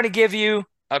 Hey, we're going to give you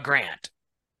a grant.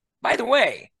 By the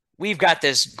way, we've got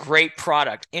this great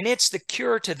product and it's the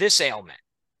cure to this ailment.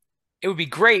 It would be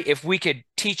great if we could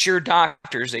teach your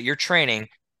doctors that you're training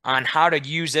on how to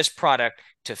use this product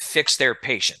to fix their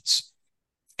patients.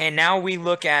 And now we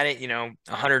look at it,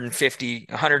 150,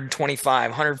 125,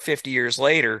 150 years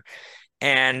later,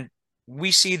 and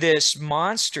we see this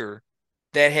monster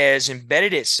that has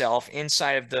embedded itself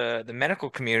inside of the medical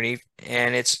community,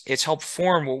 and it's helped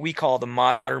form what we call the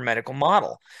modern medical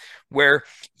model, where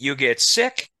you get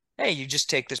sick, hey, you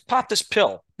just pop this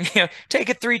pill, take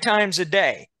it 3 times a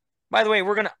day. By the way,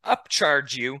 we're going to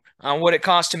upcharge you on what it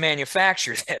costs to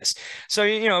manufacture this. So,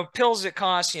 pills that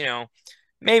cost,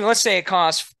 maybe let's say it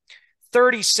costs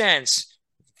 30 cents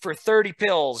for 30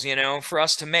 pills, for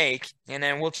us to make, and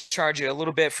then we'll charge you a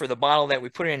little bit for the bottle that we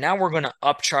put it in. Now we're going to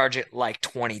upcharge it like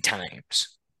 20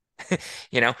 times.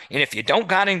 And if you don't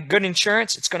got good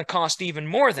insurance, it's going to cost even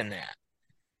more than that.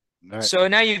 Right. So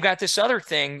now you've got this other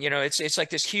thing, it's like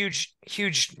this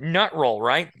huge nut roll,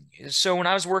 right? So when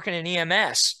I was working in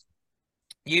EMS,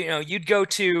 you'd go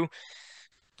to,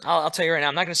 I'll tell you right now,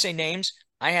 I'm not going to say names.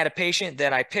 I had a patient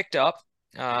that I picked up.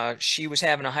 She was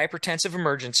having a hypertensive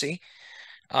emergency.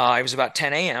 It was about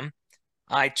 10 a.m.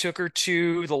 I took her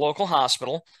to the local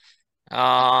hospital,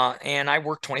 and I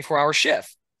worked 24-hour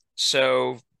shift.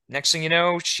 So next thing you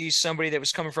know, she's somebody that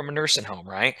was coming from a nursing home,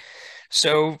 right?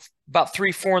 So about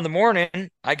 3, 4 in the morning,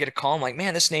 I get a call. I'm like,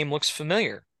 man, this name looks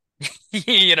familiar.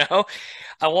 You know,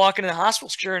 I walk into the hospital.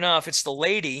 Sure enough, it's the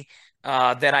lady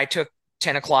that I took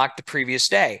 10 o'clock the previous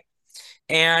day,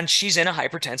 and she's in a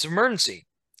hypertensive emergency.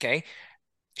 Okay.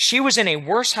 She was in a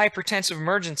worse hypertensive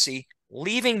emergency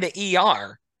leaving the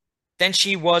ER than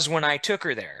she was when I took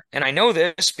her there. And I know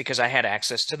this because I had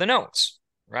access to the notes,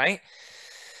 right?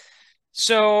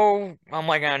 So I'm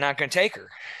like, I'm not going to take her.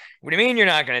 What do you mean you're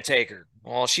not going to take her?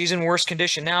 Well, she's in worse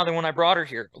condition now than when I brought her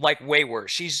here, like way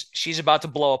worse. She's about to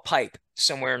blow a pipe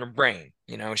somewhere in her brain.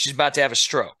 She's about to have a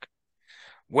stroke.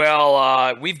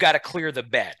 Well, we've got to clear the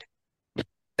bed.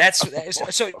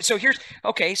 So here's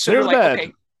okay. So Clear we're the like, bed.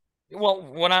 okay, well,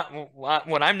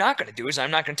 what I'm not going to do is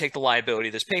I'm not going to take the liability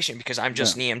of this patient because I'm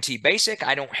just No. an EMT basic.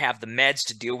 I don't have the meds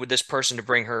to deal with this person to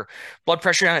bring her blood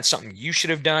pressure down. It's something you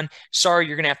should have done. Sorry,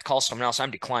 you're going to have to call someone else. I'm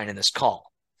declining this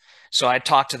call. So I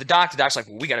talked to the doc. The doc's like,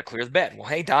 well, we got to clear the bed. Well,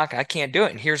 hey, doc, I can't do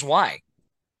it. And here's why.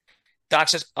 Doc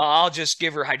says, oh, I'll just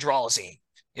give her hydrolysine.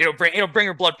 It'll bring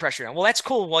her blood pressure down. Well, that's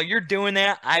cool. While you're doing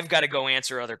that, I've got to go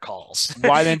answer other calls.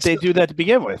 Why didn't they So do that to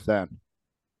begin with then?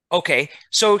 okay,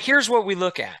 so here's what we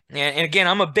look at. And again,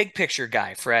 I'm a big picture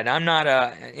guy, Fred. I'm not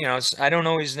I don't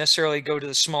always necessarily go to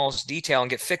the smallest detail and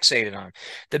get fixated on.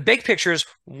 The big picture is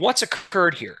what's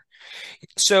occurred here.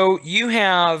 So you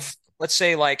have, let's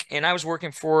say like, and I was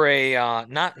working for a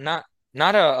not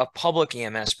a public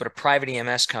EMS, but a private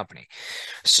EMS company.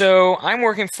 So I'm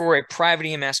working for a private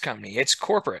EMS company. It's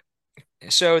corporate.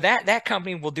 So that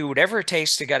company will do whatever it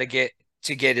takes to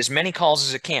get as many calls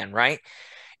as it can, right?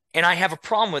 And I have a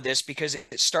problem with this because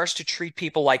it starts to treat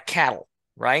people like cattle,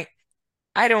 right?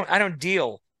 I don't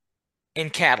deal in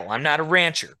cattle. I'm not a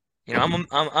rancher. I'm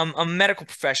a medical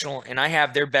professional and I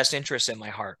have their best interests at my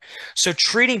heart. So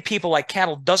treating people like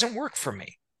cattle doesn't work for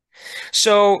me.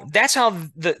 So that's how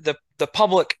the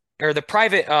public or the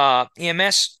private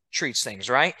EMS treats things,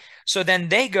 right? So then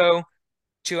they go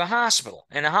to a hospital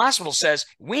and the hospital says,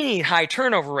 we need high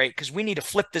turnover rate because we need to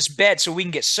flip this bed so we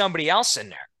can get somebody else in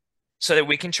there so that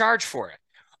we can charge for it.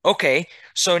 Okay,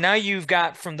 so now you've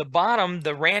got from the bottom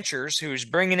the ranchers who's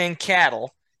bringing in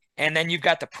cattle, and then you've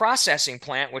got the processing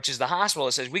plant, which is the hospital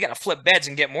that says we got to flip beds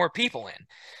and get more people in.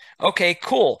 Okay,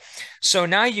 cool. So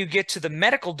now you get to the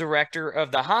medical director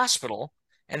of the hospital,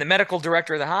 and the medical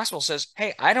director of the hospital says,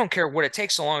 "Hey, I don't care what it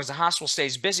takes so long as the hospital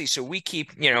stays busy, so we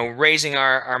keep, raising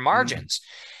our Mm. margins."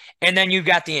 And then you've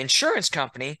got the insurance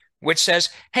company, which says,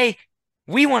 hey,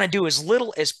 we want to do as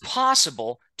little as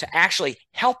possible to actually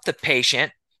help the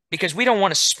patient because we don't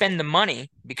want to spend the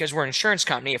money because we're an insurance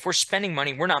company. If we're spending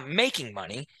money, we're not making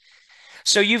money.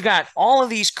 So you've got all of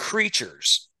these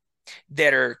creatures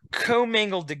that are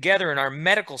commingled together in our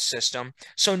medical system.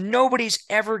 So nobody's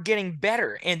ever getting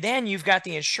better. And then you've got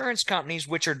the insurance companies,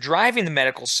 which are driving the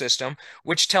medical system,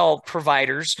 which tell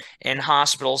providers and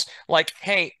hospitals, like,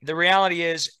 hey, the reality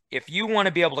is, if you want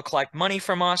to be able to collect money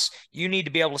from us, you need to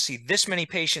be able to see this many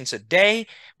patients a day,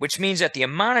 which means that the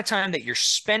amount of time that you're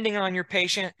spending on your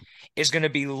patient is going to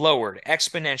be lowered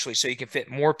exponentially so you can fit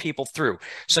more people through.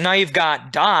 So now you've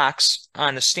got docs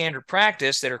on the standard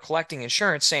practice that are collecting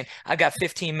insurance saying, I've got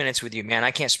 15 minutes with you, man.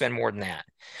 I can't spend more than that.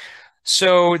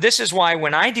 So this is why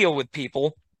when I deal with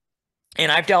people, and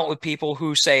I've dealt with people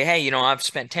who say, hey, I've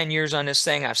spent 10 years on this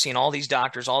thing. I've seen all these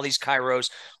doctors, all these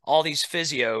chiros, all these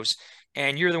physios,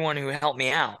 and you're the one who helped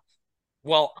me out.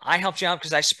 Well, I helped you out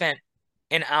because I spent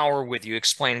an hour with you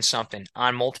explaining something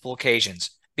on multiple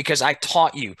occasions because I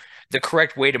taught you the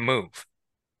correct way to move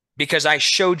because I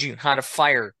showed you how to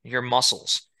fire your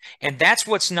muscles. And that's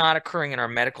what's not occurring in our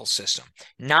medical system.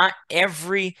 Not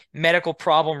every medical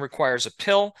problem requires a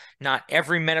pill. Not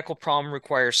every medical problem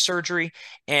requires surgery.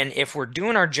 And if we're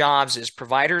doing our jobs as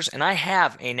providers, and I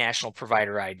have a national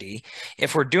provider ID,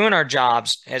 if we're doing our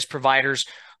jobs as providers,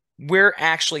 we're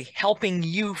actually helping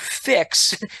you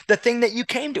fix the thing that you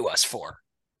came to us for.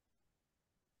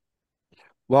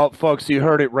 Well, folks, you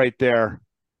heard it right there.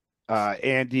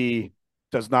 Andy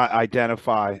does not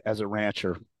identify as a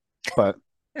rancher, but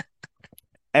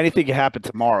anything can happen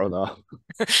tomorrow,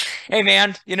 though. Hey,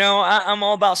 man, I'm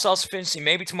all about self-sufficiency.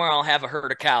 Maybe tomorrow I'll have a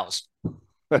herd of cows.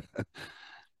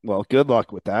 Well, good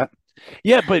luck with that.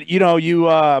 Yeah, but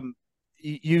you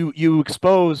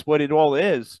expose what it all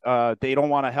is. They don't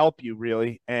want to help you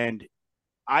really, and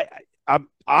I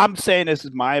I'm saying this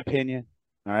is my opinion.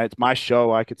 All right, it's my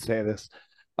show. I could say this.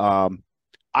 Um,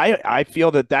 I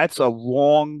feel that that's a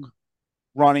long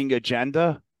running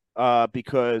agenda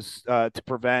because to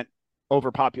prevent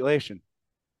overpopulation.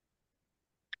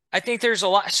 I think there's a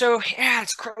lot. So yeah,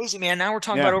 it's crazy, man. Now we're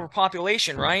talking Yeah. about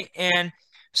overpopulation, right? And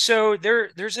so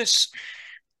there's this.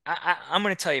 I'm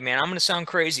going to tell you, man. I'm going to sound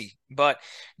crazy, but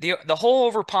the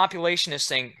whole overpopulationist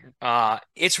thing,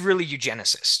 it's really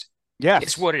eugenicist. It's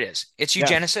Yes. what it is. It's Yes.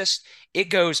 eugenicist. It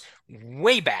goes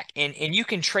way back, and you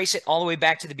can trace it all the way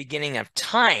back to the beginning of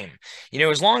time.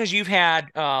 As long as you've had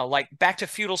like back to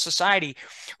feudal society,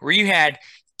 where you had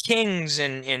kings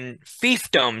and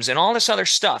fiefdoms and all this other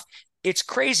stuff. It's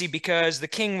crazy because the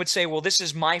king would say, well, this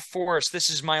is my forest, this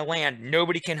is my land,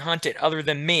 nobody can hunt it other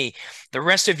than me, the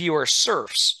rest of you are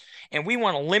serfs, and we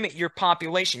want to limit your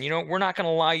population. We're not going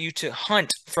to allow you to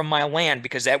hunt from my land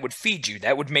because that would feed you,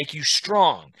 that would make you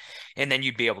strong, and then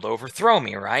you'd be able to overthrow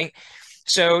me, right?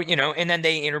 So, and then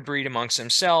they interbreed amongst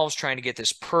themselves, trying to get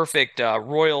this perfect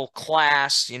royal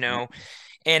class,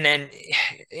 and then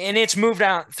and it's moved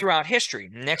out throughout history.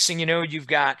 Next thing you know, you've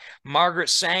got Margaret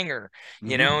Sanger,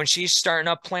 Mm-hmm. and she's starting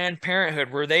up Planned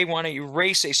Parenthood where they want to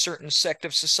erase a certain sect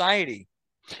of society.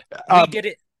 We Um, did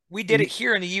it. We did it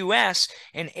here in the US,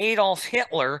 and Adolf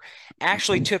Hitler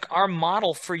actually took our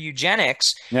model for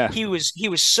eugenics. yeah. He was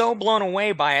so blown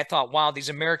away by it. I thought, wow, these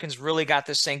Americans really got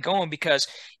this thing going, because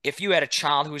if you had a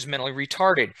child who was mentally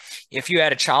retarded, if you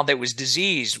had a child that was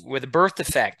diseased with a birth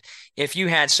defect, if you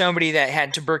had somebody that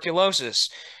had tuberculosis,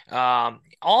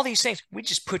 all these things, we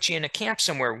just put you in a camp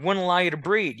somewhere, wouldn't allow you to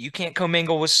breed. You can't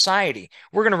commingle with society.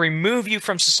 We're going to remove you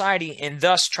from society and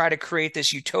thus try to create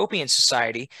this utopian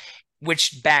society,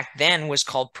 which back then was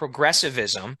called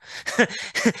progressivism.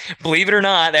 Believe it or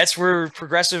not, that's where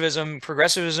progressivism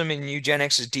and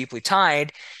eugenics is deeply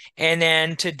tied. And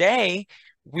then today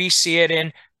we see it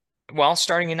in, well,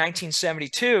 starting in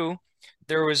 1972,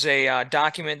 there was a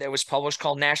document that was published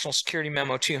called National Security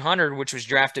Memo 200, which was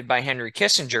drafted by Henry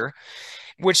Kissinger,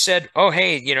 which said, oh,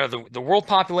 hey, the world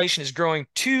population is growing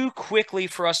too quickly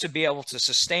for us to be able to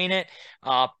sustain it.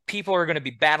 People are going to be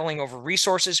battling over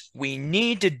resources. We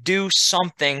need to do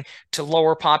something to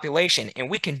lower population. And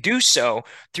we can do so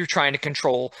through trying to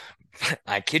control,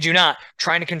 I kid you not,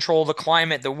 trying to control the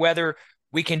climate, the weather.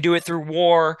 We can do it through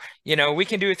war. We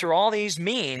can do it through all these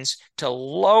means to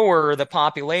lower the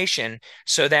population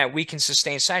so that we can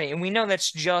sustain society. And we know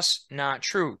that's just not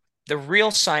true. The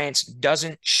real science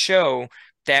doesn't show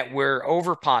that we're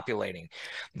overpopulating.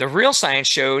 The real science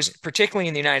shows, particularly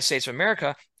in the United States of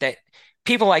America, that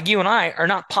people like you and I are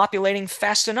not populating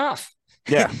fast enough.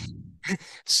 Yeah.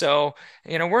 So,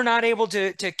 we're not able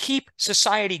to keep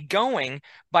society going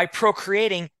by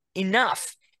procreating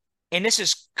enough. And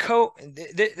this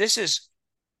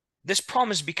problem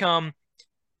has become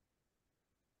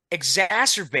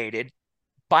exacerbated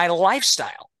by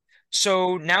lifestyle.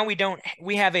 So now we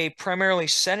have a primarily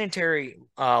sedentary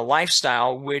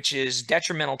lifestyle, which is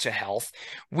detrimental to health.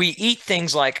 We eat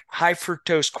things like high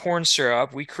fructose corn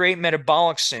syrup. We create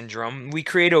metabolic syndrome. We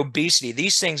create obesity.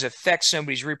 These things affect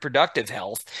somebody's reproductive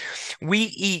health. We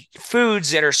eat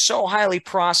foods that are so highly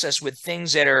processed with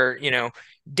things that are,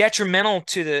 detrimental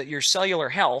to your cellular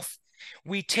health.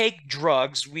 We take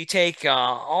drugs. We take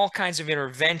all kinds of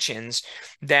interventions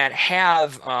that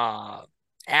have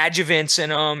adjuvants in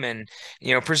them and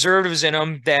preservatives in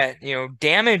them that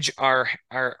damage our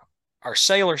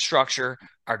cellular structure,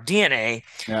 our DNA,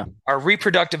 Yeah. our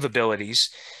reproductive abilities.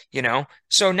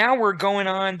 So now we're going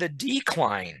on the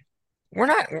decline. We're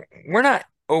not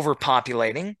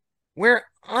overpopulating, we're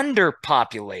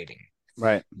underpopulating.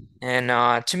 Right. And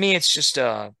to me, it's just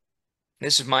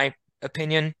this is my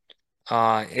opinion.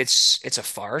 It's a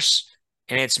farce,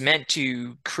 and it's meant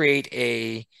to create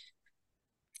a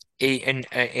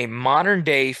modern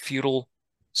day feudal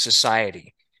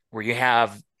society where you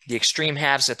have the extreme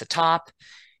haves at the top,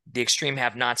 the extreme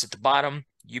have-nots at the bottom.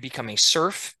 You become a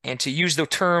serf, and to use the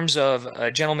terms of a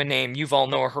gentleman named Yuval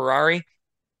Noah Harari,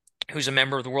 who's a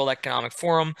member of the World Economic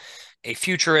Forum, a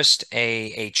futurist,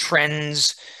 a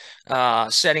trends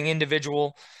setting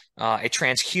individual, a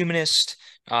transhumanist.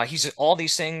 He's all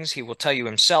these things. He will tell you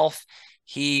himself.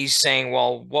 He's saying,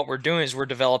 well, what we're doing is we're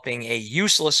developing a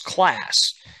useless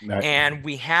class, Right. and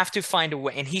we have to find a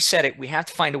way. And he said it, we have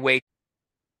to find a way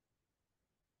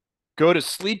Go to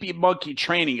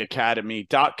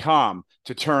sleepymonkeytrainingacademy.com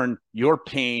to turn your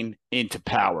pain into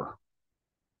power.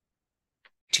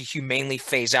 to humanely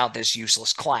phase out this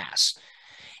useless class.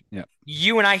 Yeah.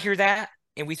 You and I hear that,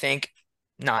 and we think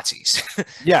Nazis.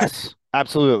 Yes,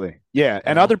 absolutely. Yeah. You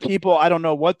And know? other people, I don't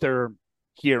know what they're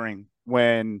hearing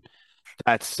when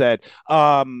that's said.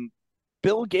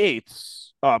 Bill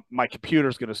Gates, my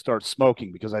computer's going to start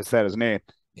smoking because I said his name.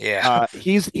 Yeah.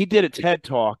 He did a TED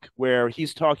talk where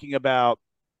he's talking about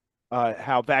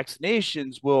how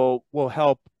vaccinations will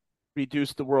help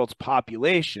reduce the world's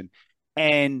population,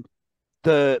 and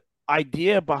the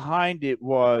idea behind it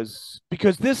was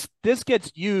because this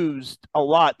gets used a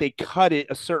lot. They cut it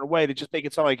a certain way to just make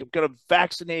it sound like I'm going to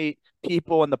vaccinate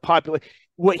people in the population.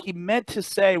 What he meant to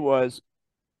say was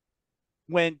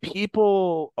when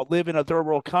people live in a third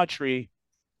world country,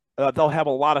 they'll have a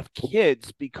lot of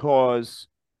kids because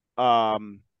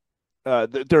um,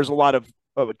 there's a lot of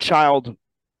child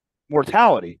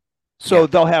mortality. So Yeah.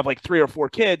 they'll have like three or four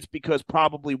kids because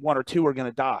probably one or two are going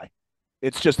to die.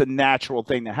 It's just a natural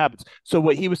thing that happens. So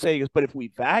what he was saying is, but if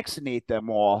we vaccinate them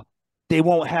all, they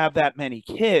won't have that many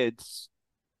kids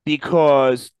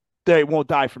because they won't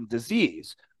die from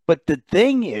disease. But the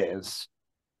thing is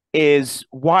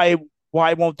why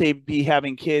won't they be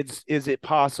having kids? Is it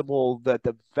possible that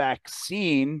the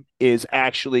vaccine is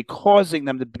actually causing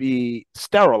them to be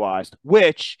sterilized?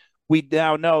 Which we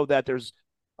now know that there's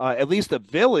at least a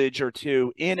village or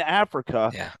two in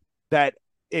Africa Yeah. that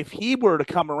if he were to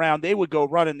come around, they would go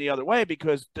running the other way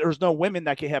because there's no women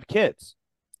that can have kids.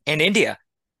 And India.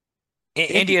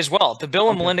 India. India as well. The Bill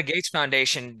and Okay. Melinda Gates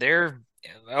Foundation, they're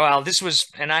well, this was,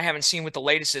 and I haven't seen what the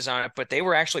latest is on it, but they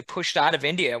were actually pushed out of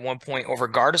India at one point over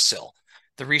Gardasil,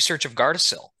 the research of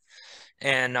Gardasil.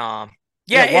 And Yeah.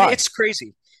 yeah, Why? it's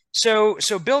crazy. So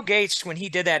Bill Gates, when he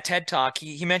did that TED talk,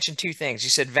 he mentioned two things. He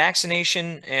said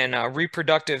vaccination and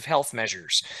reproductive health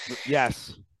measures.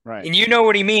 Yes. Right. And you know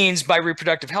what he means by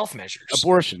reproductive health measures.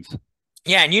 Abortions.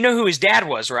 Yeah, and you know who his dad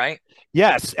was, right?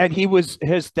 Yes, and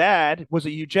his dad was a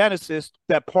eugenicist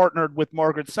that partnered with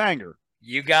Margaret Sanger.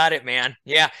 You got it, man.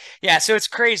 Yeah. Yeah. So it's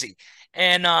crazy.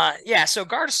 And yeah, so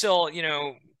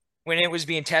Gardasil, when it was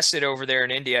being tested over there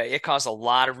in India, it caused a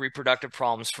lot of reproductive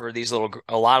problems for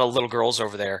a lot of little girls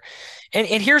over there. And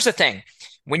here's the thing.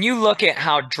 When you look at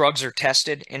how drugs are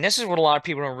tested, and this is what a lot of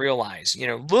people don't realize,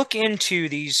 look into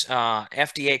these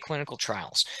FDA clinical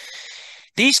trials.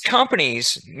 These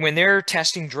companies, when they're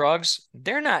testing drugs,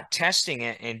 they're not testing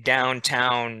it in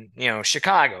downtown,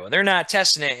 Chicago. They're not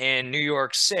testing it in New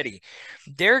York City.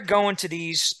 They're going to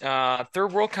these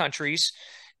third world countries,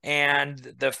 and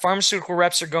the pharmaceutical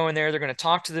reps are going there. They're going to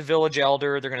talk to the village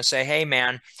elder. They're going to say, "Hey,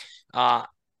 man, uh,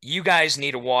 you guys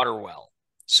need a water well.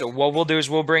 So what we'll do is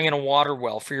we'll bring in a water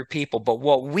well for your people. But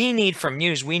what we need from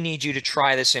you is we need you to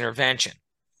try this intervention."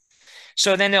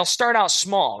 So then they'll start out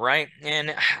small, right?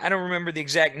 And I don't remember the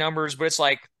exact numbers, but it's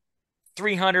like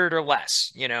 300 or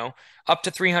less, up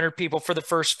to 300 people for the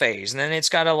first phase. And then it's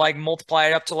got to like multiply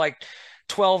it up to like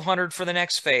 1,200 for the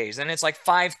next phase. And it's like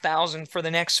 5,000 for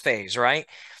the next phase, right?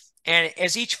 And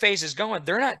as each phase is going,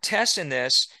 they're not testing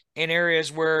this in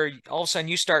areas where all of a sudden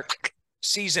you start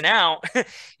season out. They're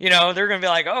going to be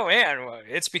like, "Oh man,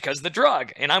 it's because of the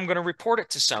drug, and I'm going to report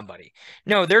it to somebody."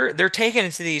 No, they're taking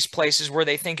it to these places where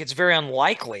they think it's very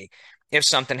unlikely if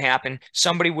something happened,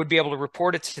 somebody would be able to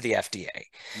report it to the FDA.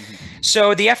 Mm-hmm.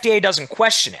 So the FDA doesn't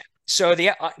question it. So the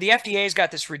FDA's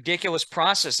got this ridiculous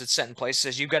process that's set in place. It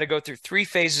says you've got to go through 3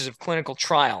 phases of clinical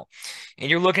trial, and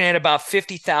you're looking at about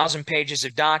 50,000 pages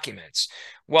of documents.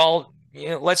 Well,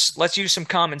 let's use some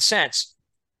common sense.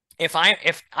 If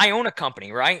I own a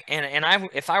company, right, and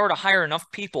if I were to hire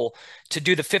enough people to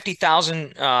do the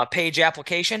 50,000 page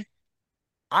application,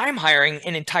 I'm hiring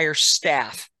an entire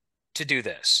staff to do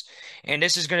this. And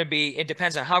this is going to be, it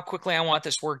depends on how quickly I want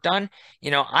this work done.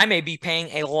 I may be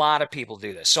paying a lot of people to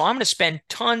do this. So I'm going to spend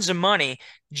tons of money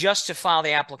just to file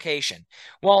the application.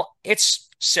 Well, it's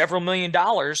several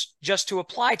 $1,000,000 just to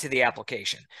apply to the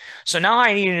application. So now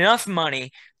I need enough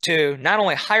money to not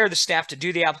only hire the staff to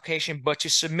do the application, but to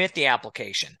submit the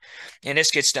application. And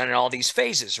this gets done in all these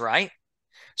phases, right?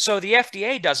 So the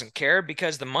FDA doesn't care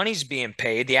because the money's being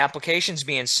paid, the application's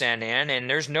being sent in, and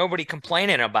there's nobody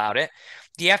complaining about it.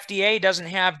 The FDA doesn't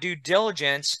have due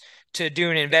diligence to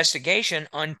do an investigation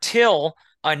until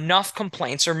enough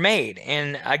complaints are made.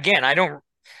 And again,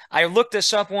 I looked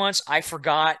this up once, I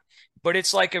forgot, but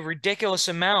it's like a ridiculous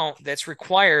amount that's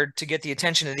required to get the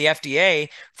attention of the FDA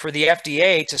for the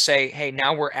FDA to say, "Hey,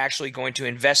 now we're actually going to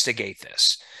investigate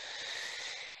this."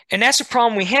 And that's a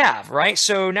problem we have, right?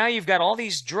 So now you've got all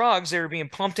these drugs that are being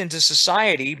pumped into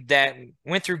society that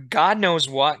went through God knows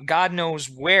what, God knows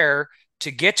where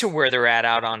to get to where they're at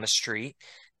out on the street.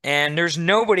 And there's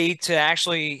nobody to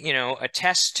actually,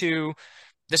 attest to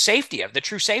the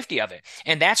true safety of it.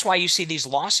 And that's why you see these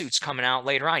lawsuits coming out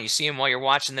later on. You see them while you're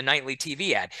watching the nightly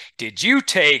TV ad. Did you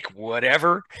take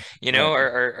whatever? Right.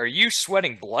 Are you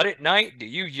sweating blood at night? Do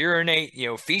you urinate,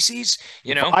 feces?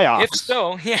 If Vioxx.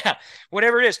 so, yeah,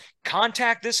 whatever it is,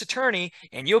 contact this attorney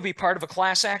and you'll be part of a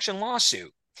class action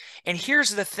lawsuit. And here's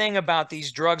the thing about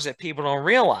these drugs that people don't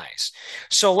realize.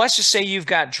 So let's just say you've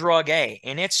got drug A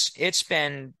and it's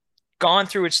been gone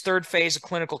through its third phase of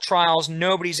clinical trials.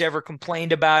 Nobody's ever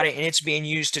complained about it, and it's being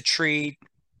used to treat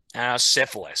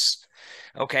syphilis.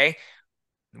 Okay.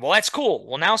 Well, that's cool.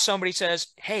 Well, now somebody says,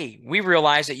 hey, we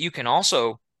realize that you can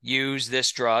also use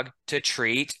this drug to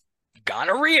treat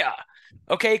gonorrhea.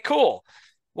 Okay, cool.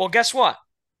 Well, guess what?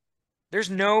 There's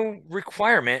no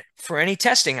requirement for any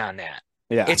testing on that.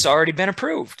 Yeah. It's already been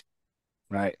approved.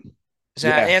 Right. Is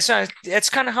that, Yeah. that's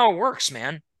kind of how it works,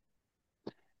 man.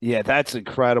 Yeah, that's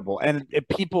incredible. And if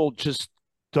people just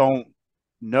don't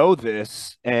know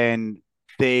this and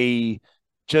they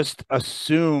just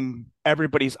assume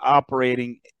everybody's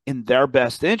operating in their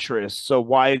best interest. So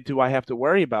why do I have to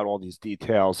worry about all these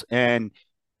details? And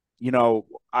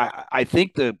I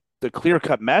think the clear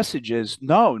cut message is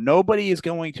no, nobody is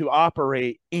going to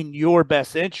operate in your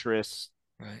best interest.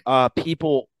 Right.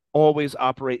 People always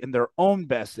operate in their own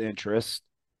best interest.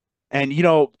 And,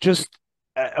 just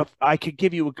I could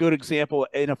give you a good example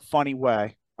in a funny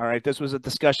way. All right. This was a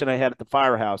discussion I had at the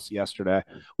firehouse yesterday.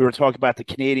 We were talking about the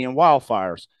Canadian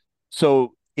wildfires.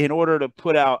 So, in order to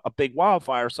put out a big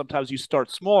wildfire, sometimes you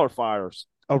start smaller fires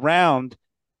around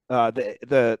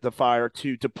the fire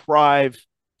to deprive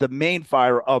the main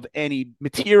fire of any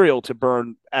material to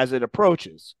burn as it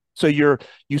approaches. So you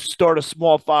start a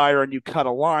small fire and you cut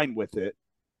a line with it,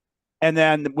 and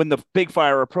then when the big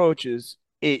fire approaches,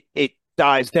 it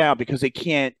dies down because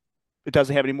it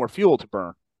doesn't have any more fuel to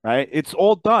burn. Right? It's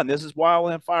all done. This is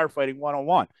wildland firefighting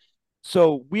 101.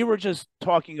 So we were just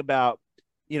talking about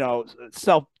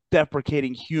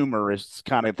self-deprecating humorous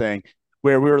kind of thing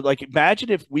where we were like,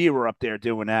 imagine if we were up there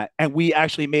doing that and we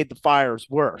actually made the fires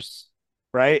worse,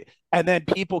 right? And then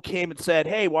people came and said,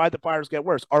 hey, why'd the fires get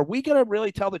worse? Are we going to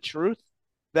really tell the truth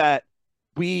that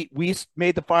we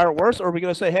made the fire worse? Or are we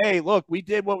going to say, hey, look, we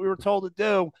did what we were told to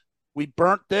do. We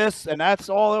burnt this and that's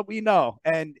all that we know.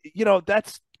 And,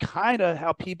 that's kind of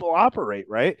how people operate,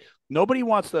 right? Nobody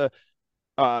wants to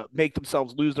make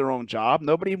themselves lose their own job.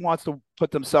 Nobody wants to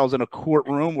put themselves in a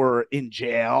courtroom or in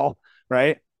jail,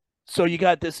 right? So you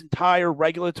got this entire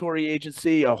regulatory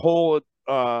agency, a whole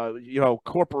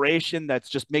corporation that's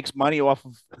just makes money off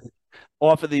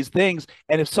of these things.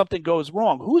 And if something goes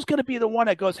wrong, who's going to be the one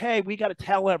that goes, hey, we got to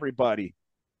tell everybody?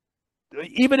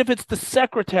 Even if it's the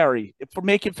secretary for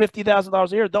making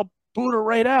 $50,000 a year, they'll boot her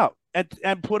right out and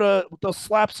they'll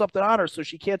slap something on her so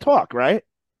she can't talk, right?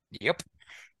 Yep.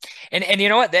 And you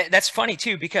know what? That's funny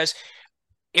too, because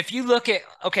if you look at,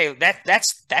 okay,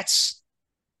 that's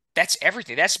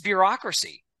everything. That's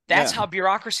bureaucracy. That's Yeah. how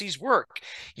bureaucracies work.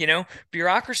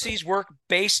 Bureaucracies work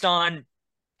based on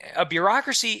a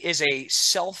bureaucracy is a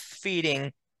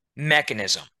self-feeding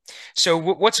mechanism. So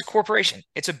what's a corporation?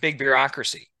 It's a big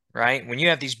bureaucracy, right? When you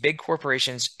have these big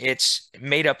corporations, it's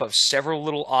made up of several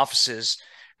little offices,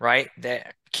 right,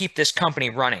 that keep this company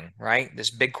running, right?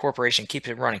 This big corporation keeps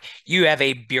it running. You have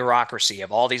a bureaucracy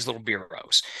of all these little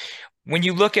bureaus. When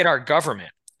you look at our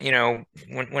government,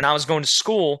 when I was going to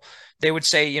school, they would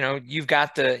say, you've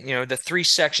got the three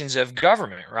sections of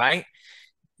government, right?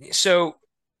 So,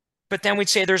 but then we'd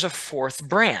say there's a fourth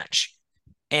branch.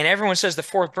 And everyone says the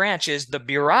fourth branch is the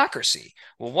bureaucracy.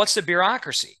 Well, what's the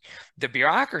bureaucracy? The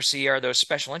bureaucracy are those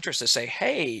special interests that say,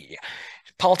 hey,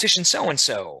 politician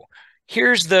so-and-so,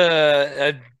 here's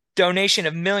the donation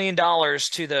of $1 million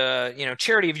to the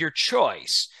charity of your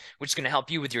choice, which is going to help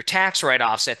you with your tax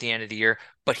write-offs at the end of the year.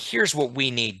 But here's what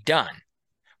we need done.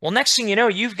 Well, next thing you know,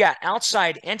 you've got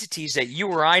outside entities that you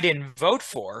or I didn't vote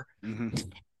for,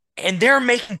 and they're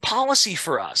making policy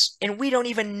for us, and we don't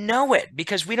even know it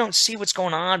because we don't see what's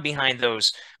going on behind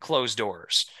those closed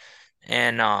doors.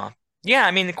 And yeah,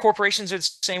 I mean, the corporations are the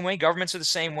same way, governments are the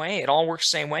same way. It all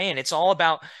works the same way, and it's all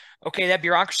about, okay, that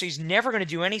bureaucracy is never going to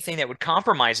do anything that would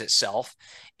compromise itself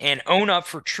and own up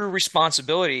for true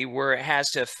responsibility, where it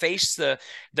has to face the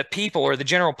people or the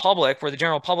general public, where the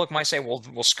general public might say, well,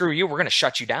 screw you, we're going to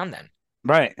shut you down then.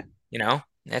 Right.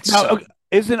 That's Now,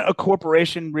 isn't a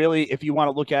corporation really, if you want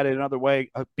to look at it another way,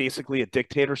 basically a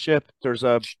dictatorship?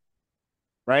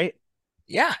 Right?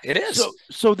 yeah, it is.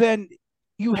 So then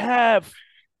you have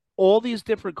all these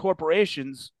different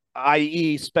corporations,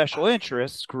 i.e., special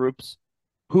interest groups,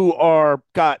 who are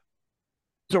got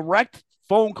direct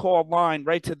phone call line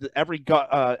right to every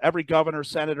governor,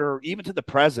 senator, even to the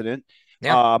president,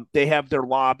 Yeah. They have their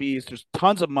lobbies. There's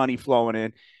tons of money flowing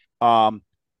in. Um,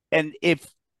 and if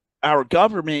our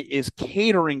government is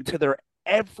catering to their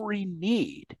every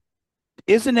need,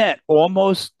 isn't that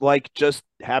almost like just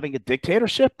having a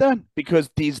dictatorship then? Because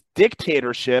these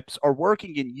dictatorships are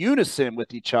working in unison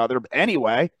with each other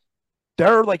anyway.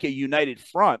 They're like a united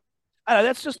front. I don't know,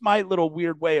 that's just my little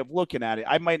weird way of looking at it.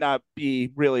 I might not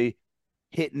be really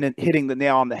hitting the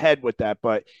nail on the head with that,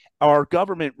 but our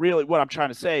government really, what I'm trying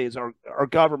to say is our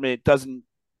government doesn't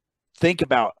think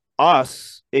about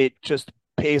us. It just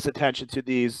pays attention to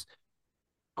these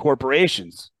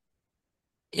corporations.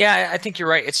 Yeah, I think you're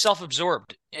right. It's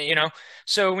self-absorbed, you know.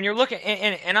 So when you're looking,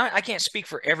 and I can't speak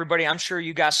for everybody. I'm sure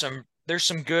you got there's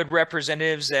some good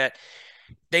representatives that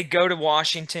they go to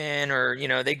Washington or,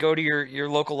 they go to your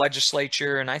local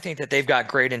legislature, and I think that they've got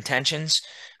great intentions.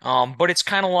 But it's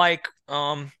kind of like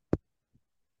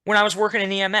when I was working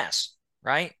in EMS,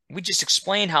 right? We just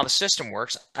explained how the system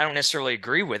works. I don't necessarily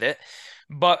agree with it,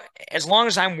 but as long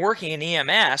as I'm working in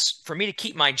EMS, for me to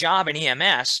keep my job in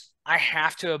EMS, I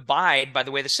have to abide by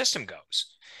the way the system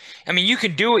goes. I mean, you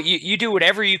can do it, you do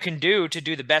whatever you can do to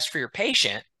do the best for your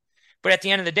patient, but at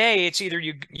the end of the day, it's either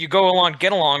you go along,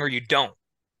 get along, or you don't.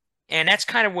 And that's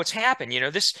kind of what's happened.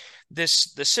 The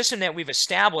system that we've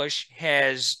established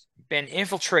has been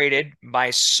infiltrated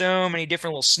by so many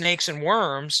different little snakes and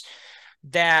worms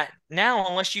that now,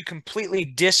 unless you completely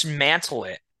dismantle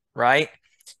it, right,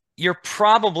 you're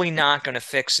probably not going to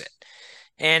fix it.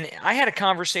 And I had a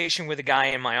conversation with a guy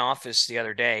in my office the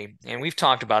other day, and we've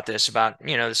talked about this, about,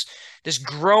 this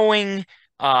growing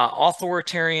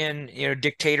authoritarian,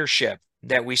 dictatorship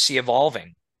that we see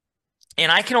evolving.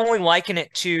 And I can only liken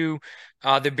it to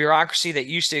the bureaucracy that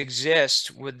used to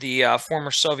exist with the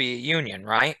former Soviet Union,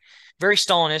 right? Very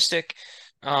Stalinistic.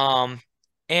 Um,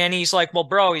 and he's like, well,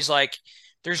 bro, he's like,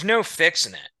 there's no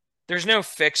fixing it. There's no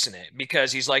fixing it,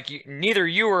 because he's like, neither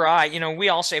you or I, we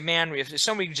all say, man, if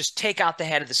somebody could just take out the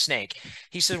head of the snake.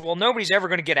 He said, well, nobody's ever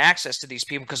going to get access to these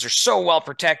people because they're so well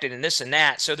protected and this and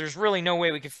that. So there's really no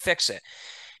way we can fix it.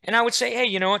 And I would say, hey,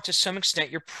 you know what? To some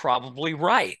extent, you're probably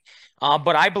right.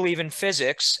 But I believe in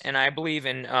physics, and I believe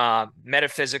in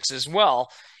metaphysics as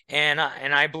well. And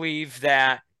I believe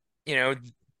that,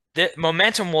 the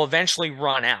momentum will eventually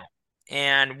run out.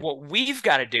 And what we've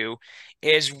got to do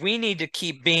is we need to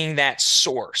keep being that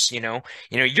source.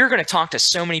 You're going to talk to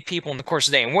so many people in the course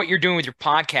of the day, and what you're doing with your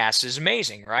podcast is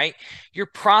amazing, right? You're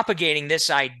propagating this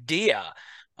idea,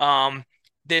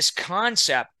 this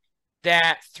concept,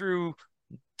 that through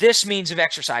this means of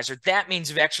exercise or that means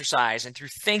of exercise, and through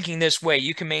thinking this way,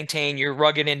 you can maintain your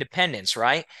rugged independence,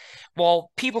 right?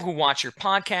 Well, people who watch your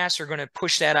podcast are going to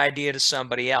push that idea to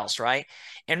somebody else, right?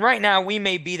 And right now, we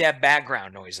may be that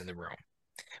background noise in the room.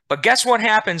 But guess what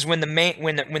happens when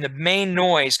the main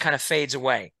noise kind of fades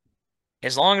away?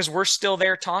 As long as we're still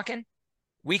there talking,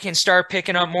 we can start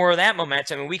picking up more of that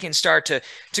momentum, and we can start to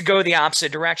go the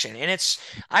opposite direction. And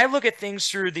I look at things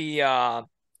through the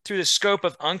scope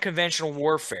of unconventional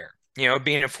warfare,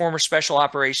 being a former special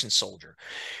operations soldier.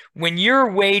 When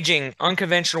you're waging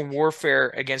unconventional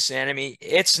warfare against an enemy,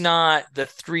 it's not the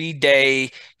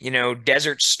 3-day,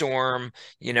 desert storm,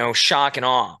 shock and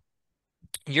awe.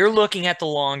 You're looking at the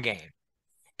long game.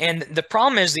 And the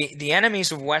problem is the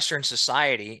enemies of Western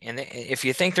society, and if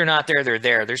you think they're not there, they're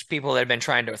there. There's people that have been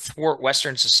trying to thwart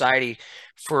Western society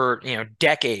for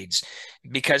decades,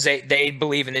 because they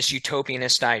believe in this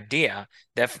utopianist idea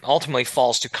that ultimately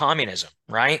falls to communism,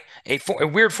 right? A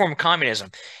weird form of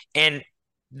communism. And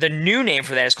the new name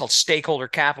for that is called stakeholder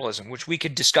capitalism, which we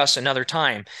could discuss another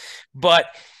time. But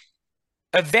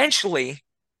eventually,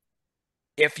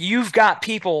 if you've got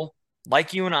people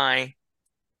like you and I,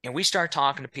 and we start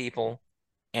talking to people,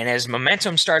 and as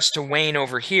momentum starts to wane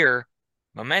over here,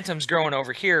 momentum's growing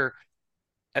over here,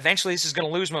 eventually this is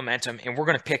going to lose momentum, and we're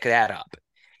going to pick that up.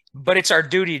 But it's our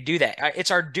duty to do that. It's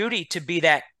our duty to be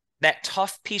that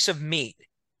tough piece of meat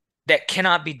that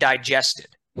cannot be digested.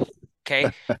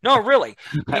 Okay? No, really.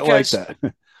 I like that.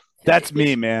 That's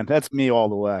me, man. That's me all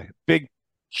the way. Big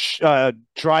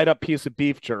dried up piece of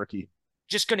beef jerky.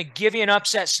 Just going to give you an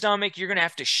upset stomach. You're going to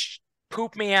have to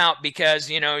poop me out,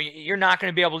 because you're not going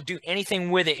to be able to do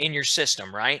anything with it in your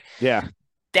system, right? Yeah.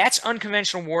 That's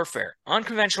unconventional warfare.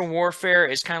 Unconventional warfare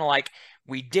is kind of like,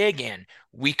 we dig in,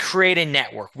 we create a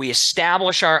network, we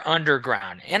establish our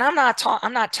underground. And I'm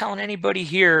not telling anybody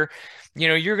here,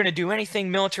 you're going to do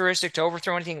anything militaristic to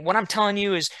overthrow anything. What I'm telling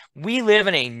you is, we live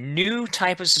in a new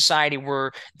type of society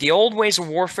where the old ways of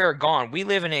warfare are gone. We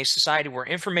live in a society where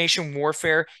information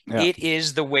warfare, it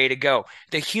is the way to go.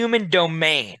 The human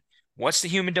domain, What's the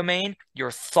human domain?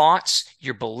 Your thoughts,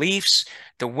 your beliefs,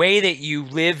 the way that you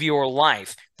live your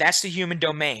life. That's the human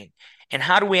domain. And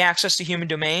how do we access the human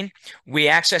domain? We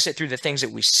access it through the things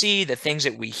that we see, the things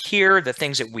that we hear, the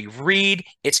things that we read.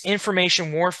 It's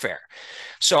information warfare.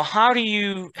 So how do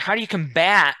you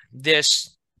combat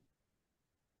this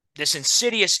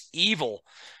insidious evil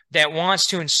that wants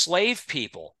to enslave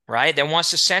people, right? That wants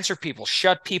to censor people,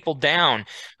 shut people down,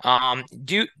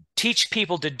 do teach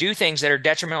people to do things that are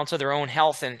detrimental to their own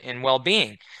health and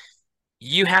well-being.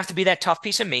 You have to be that tough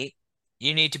piece of meat.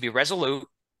 You need to be resolute.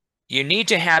 You need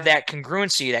to have that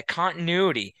congruency, that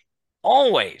continuity,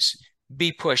 always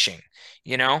be pushing,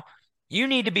 you know. You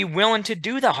need to be willing to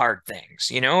do the hard things.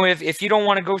 If you don't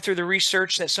want to go through the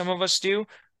research that some of us do,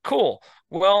 cool.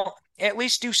 Well, at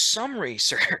least do some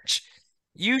research.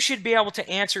 You should be able to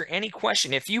answer any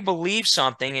question. If you believe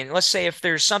something, and let's say if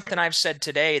there's something I've said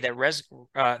today that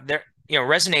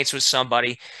resonates with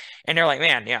somebody, and they're like,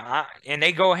 man, yeah, and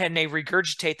they go ahead and they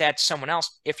regurgitate that to someone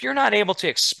else. If you're not able to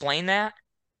explain that,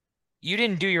 you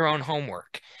didn't do your own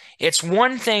homework. It's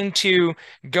one thing to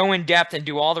go in depth and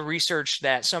do all the research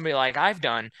that somebody like I've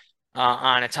done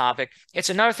on a topic.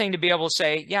 It's another thing to be able to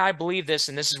say, yeah, I believe this,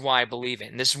 and this is why I believe it,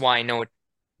 and this is why I know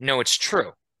it's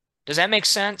true. Does that make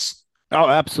sense? Oh,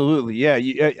 absolutely. Yeah.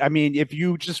 I mean, if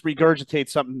you just regurgitate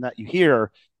something that you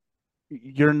hear,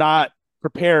 you're not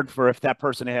prepared for if that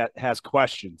person has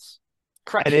questions.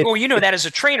 Correct. And if, Well, you know that as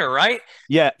a trainer, right?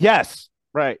 yeah, yes,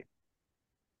 right.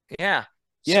 Yeah.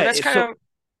 So Yeah. that's kind So of go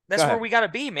that's where ahead. we got to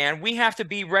be, man. We have to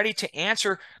be ready to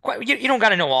answer. You don't got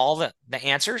to know all the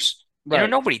answers. Right.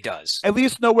 Nobody does. At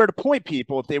least know where to point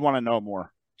people if they want to know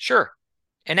more. Sure.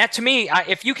 And that to me,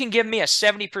 if you can give me a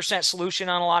 70% solution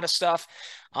on a lot of stuff,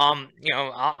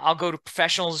 I'll go to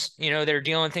professionals, that are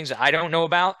dealing with things that I don't know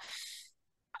about.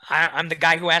 I'm the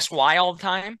guy who asks why all the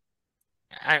time.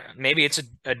 Maybe it's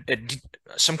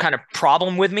some kind of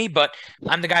problem with me, but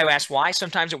I'm the guy who asks why.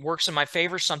 Sometimes it works in my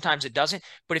favor, sometimes it doesn't.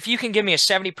 But if you can give me a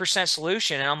 70%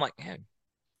 solution, and I'm like, yeah,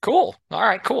 cool, all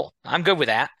right, cool, I'm good with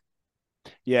that.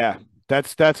 Yeah,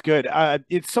 that's good.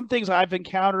 It's some things I've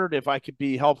encountered. If I could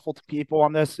be helpful to people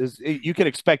on this, you can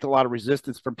expect a lot of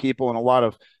resistance from people in a lot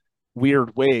of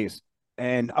weird ways.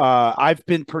 And I've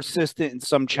been persistent in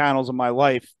some channels of my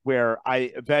life where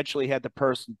I eventually had the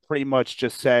person pretty much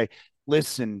just say,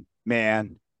 listen,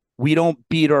 man, we don't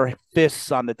beat our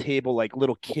fists on the table like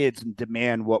little kids and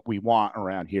demand what we want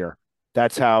around here.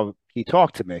 That's how he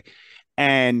talked to me.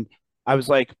 And I was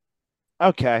like,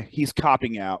 okay, he's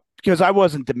copping out because I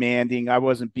wasn't demanding. I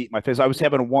wasn't beating my fist. I was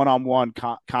having a one-on-one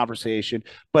conversation,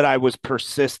 but I was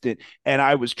persistent and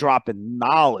I was dropping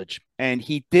knowledge. And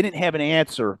he didn't have an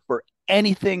answer for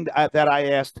anything that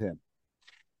I asked him.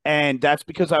 And that's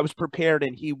because I was prepared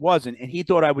and he wasn't. And he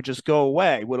thought I would just go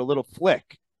away with a little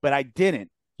flick, but I didn't.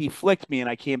 He flicked me and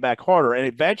I came back harder. And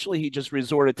eventually he just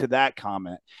resorted to that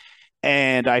comment.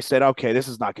 And I said, okay, this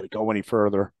is not going to go any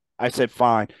further. I said,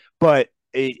 fine. But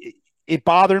it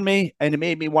bothered me and it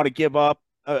made me want to give up,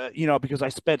 because I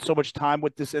spent so much time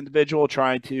with this individual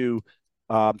trying to.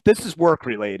 This is work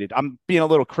related. I'm being a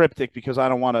little cryptic because I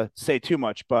don't want to say too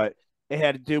much, but it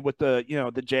had to do with the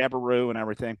jabberoo and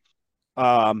everything.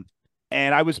 Um,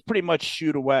 and I was pretty much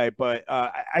shooed away, but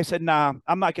I said, nah,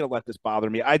 I'm not going to let this bother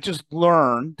me. I just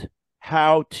learned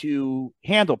how to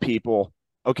handle people.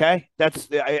 Okay.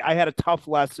 I had a tough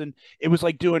lesson. It was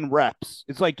like doing reps.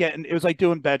 It was like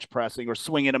doing bench pressing or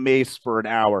swinging a mace for an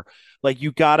hour. Like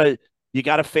you gotta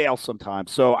fail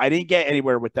sometimes. So I didn't get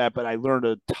anywhere with that, but I learned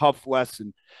a tough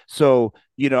lesson. So,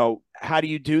 how do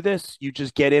you do this? You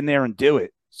just get in there and do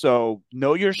it. So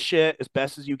know your shit as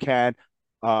best as you can.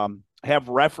 Have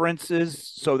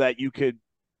references so that you could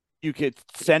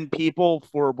send people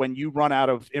for when you run out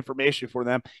of information for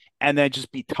them, and then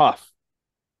just be tough.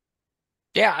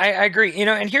 Yeah, I agree.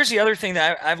 And here's the other thing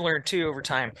that I've learned too over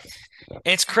time. And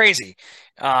it's crazy.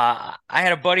 I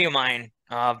had a buddy of mine,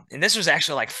 and this was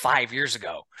actually like 5 years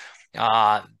ago.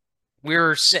 Uh, we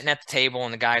were sitting at the table,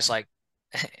 and the guy's like,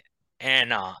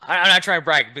 and I'm not trying to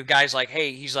brag, but the guy's like,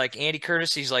 hey, he's like, Andy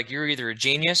Curtis, he's like, you're either a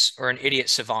genius or an idiot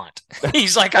savant.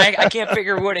 He's like, I can't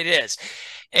figure what it is.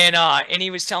 And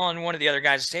he was telling one of the other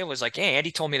guys at the table, was like, hey, Andy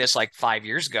told me this like 5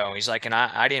 years ago. He's like, and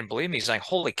I didn't believe me. He's like,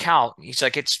 holy cow. He's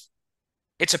like, it's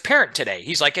apparent today.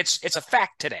 He's like, it's a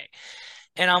fact today.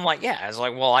 And I'm like, yeah. I was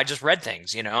like, well, I just read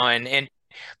things,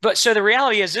 but so the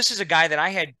reality is this is a guy that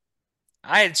I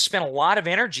had spent a lot of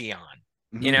energy on,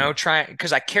 Mhm. trying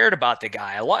because I cared about the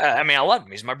guy. I mean, I love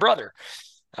him. He's my brother.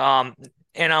 Um,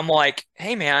 and I'm like,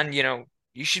 hey man,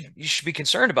 you should be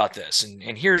concerned about this.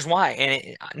 And here's why.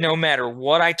 And no matter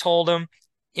what I told him,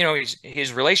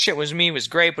 his relationship with me was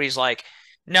great, but he's like,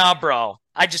 nah, bro.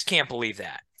 I just can't believe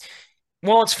that.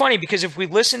 Well, it's funny because if we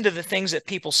listen to the things that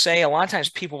people say, a lot of times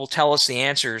people will tell us the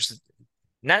answers,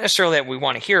 not necessarily that we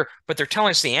want to hear, but they're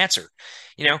telling us the answer.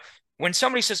 You know, when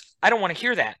somebody says, I don't want to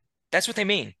hear that, that's what they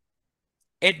mean.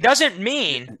 It doesn't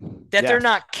mean that they're Yes.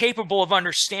 not capable of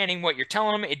understanding what you're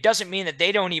telling them. It doesn't mean that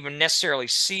they don't even necessarily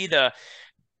see the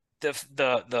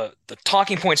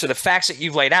talking points or the facts that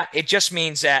you've laid out. It just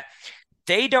means that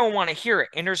they don't want to hear it,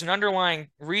 and there's an underlying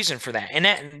reason for that.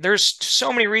 And there's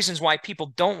so many reasons why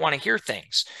people don't want to hear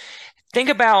things. Think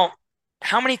about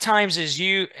how many times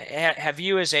have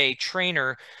you as a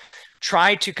trainer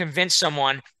tried to convince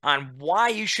someone on why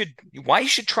you should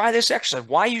try this exercise,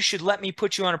 why you should let me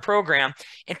put you on a program,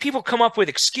 and people come up with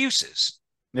excuses.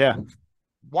 Yeah.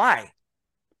 Why?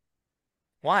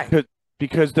 Why? Because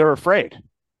because they're afraid.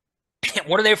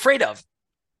 What are they afraid of?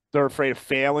 They're afraid of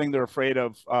failing. They're afraid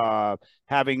of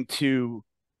having to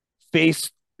face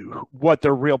what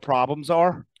their real problems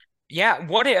are. Yeah,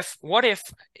 what if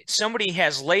somebody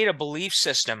has laid a belief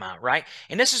system out, right?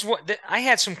 And this is what I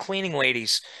had some cleaning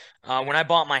ladies when I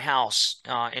bought my house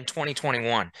in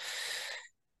 2021.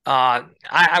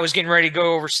 I was getting ready to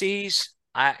go overseas.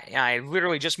 I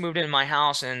literally just moved into my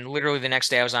house, and literally the next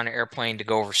day I was on an airplane to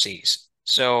go overseas.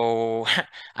 So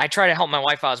I try to help my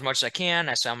wife out as much as I can.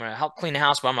 I said I'm going to help clean the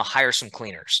house, but I'm going to hire some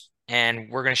cleaners, and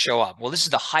we're going to show up. Well, this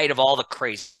is the height of all the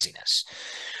craziness.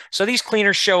 So these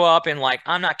cleaners show up in, like,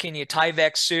 I'm not kidding you,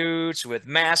 Tyvek suits with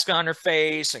masks on their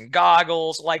face and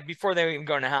goggles, like before they even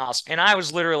go in the house. And I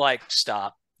was literally like,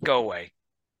 stop, go away,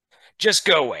 just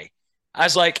go away. I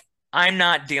was like, I'm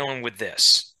not dealing with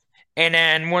this. And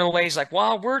then one of the ladies like,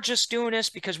 well, we're just doing this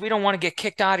because we don't want to get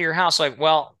kicked out of your house. Like,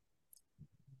 well,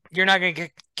 you're not going to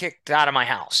get kicked out of my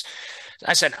house.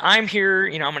 I said, I'm here,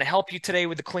 I'm going to help you today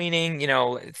with the cleaning.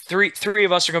 Three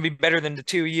of us are going to be better than the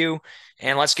two of you,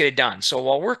 and let's get it done. So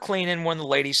while we're cleaning, one of the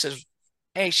ladies says,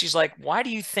 hey, she's like, why do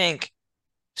you think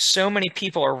so many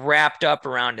people are wrapped up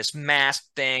around this mask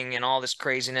thing and all this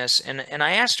craziness? And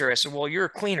I asked her, I said, well, you're a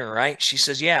cleaner, right? She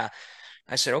says, yeah.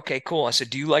 I said, okay, cool. I said,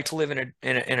 do you like to live in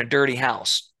a dirty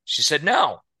house? She said,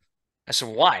 no. I said,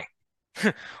 why?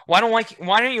 Why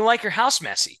don't you like your house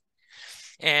messy?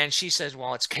 And she says,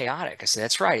 well, it's chaotic. I said,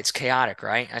 that's right. It's chaotic,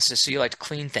 right? I said, so you like to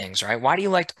clean things, right? Why do you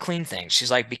like to clean things?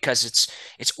 She's like, because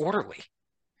it's orderly.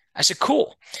 I said,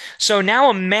 cool. So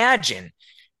now imagine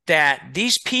that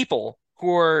these people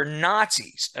who are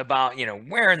Nazis about,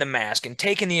 wearing the mask and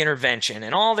taking the intervention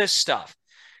and all this stuff,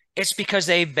 it's because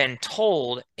they've been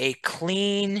told a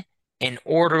clean and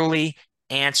orderly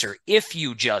answer. If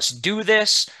you just do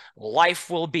this,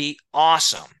 life will be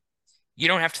awesome. You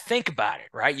don't have to think about it,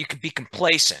 right? You could be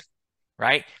complacent,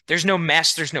 right? There's no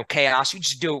mess, there's no chaos. You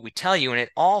just do what we tell you, and it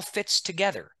all fits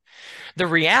together. The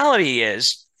reality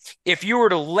is, if you were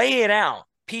to lay it out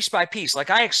piece by piece, like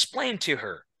I explained to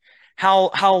her,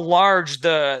 how large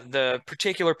the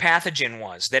particular pathogen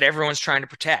was that everyone's trying to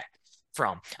protect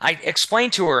from. I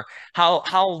explained to her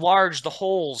how large the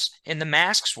holes in the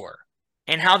masks were,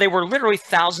 and how they were literally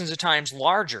thousands of times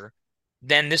larger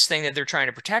than this thing that they're trying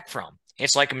to protect from.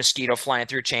 It's like a mosquito flying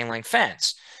through a chain link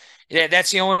fence.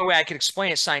 That's the only way I could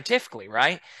explain it scientifically,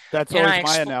 right? That's And always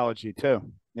my analogy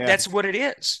too. Yeah. that's what it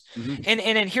is. Mm-hmm. And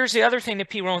then here's the other thing that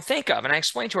people don't think of. And I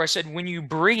explained to her, I said, when you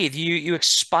breathe, you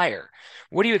expire.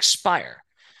 What do you expire?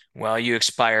 Well, you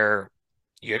expire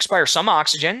some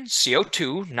oxygen,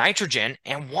 CO2, nitrogen,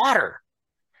 and water.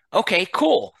 Okay,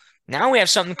 cool. Now we have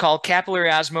something called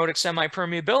capillary osmotic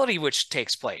semipermeability, which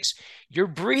takes place. You're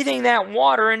breathing that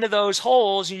water into those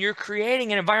holes, and you're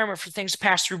creating an environment for things to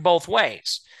pass through both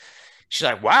ways. She's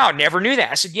like, wow, never knew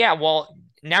that. I said, yeah, well,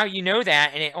 now you know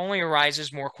that, and it only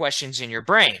arises more questions in your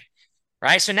brain,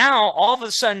 right? So now all of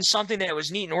a sudden, something that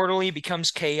was neat and orderly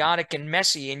becomes chaotic and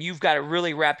messy, and you've got to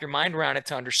really wrap your mind around it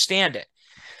to understand it.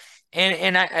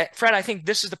 And Fred, I think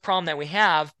this is the problem that we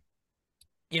have.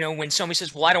 When somebody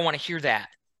says, well, I don't want to hear that.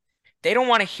 They don't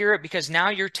want to hear it because now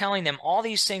you're telling them all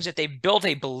these things that they built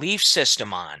a belief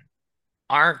system on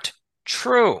aren't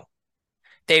true.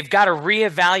 They've got to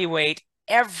reevaluate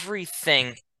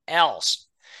everything else.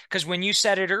 Because when you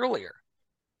said it earlier,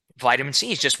 vitamin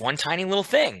C is just one tiny little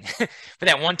thing, but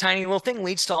that one tiny little thing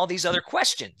leads to all these other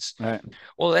questions. Right.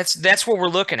 Well, that's what we're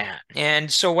looking at.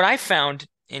 And so what I found,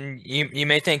 and you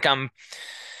may think I'm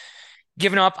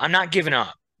giving up. I'm not giving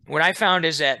up. What I found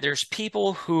is that there's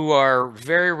people who are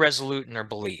very resolute in their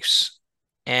beliefs,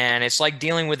 and it's like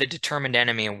dealing with a determined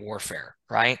enemy in warfare,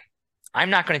 right?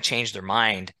 I'm not going to change their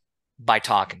mind by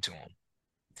talking to them.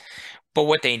 But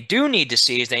what they do need to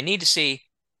see is they need to see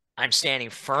I'm standing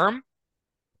firm.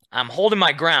 I'm holding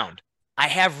my ground. I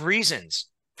have reasons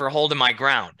for holding my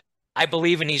ground. I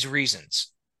believe in these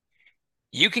reasons.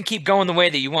 You can keep going the way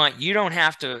that you want. You don't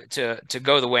have to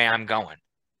go the way I'm going.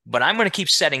 But I'm going to keep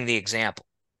setting the example.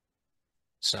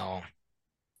 So,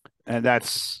 And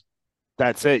that's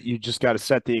it. You just got to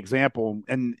set the example.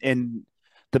 And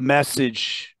the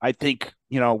message I think,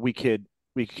 we could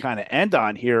kind of end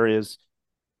on here is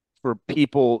for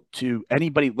people to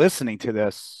anybody listening to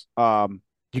this,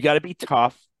 you got to be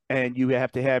tough and you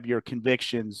have to have your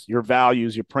convictions, your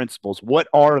values, your principles. What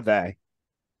are they?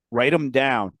 Write them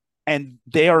down. And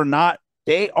they are not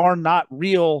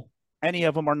real. Any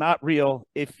of them are not real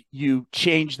if you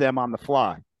change them on the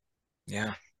fly,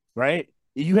 yeah. right?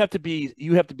 You have to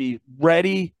be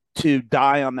ready to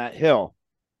die on that hill.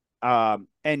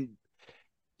 And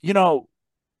you know,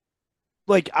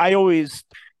 like I always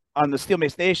on the Steel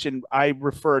Mace Nation, I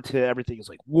refer to everything as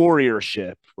like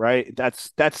warriorship, right?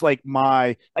 That's like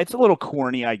my. It's a little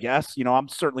corny, I guess. I'm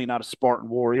certainly not a Spartan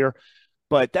warrior,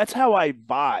 but that's how I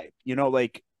vibe.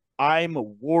 Like I'm a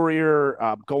warrior,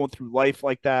 going through life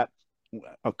like that,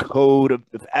 a code of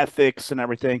ethics and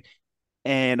everything,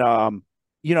 and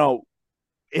you know,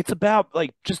 it's about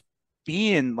like just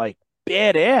being like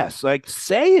badass. Like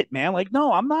say it, man. Like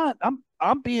no, I'm not.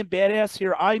 I'm being badass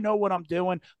here. I know what I'm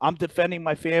doing. I'm defending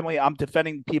my family. I'm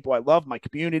defending the people I love, my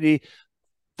community.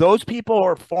 Those people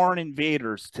are foreign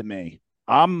invaders to me.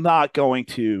 I'm not going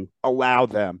to allow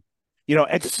them.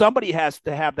 And somebody has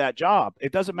to have that job.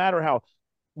 It doesn't matter how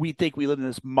we think we live in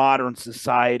this modern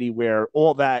society where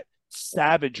all that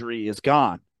savagery is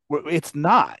gone. It's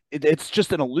not. It's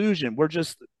just an illusion. We're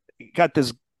just got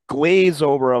this glaze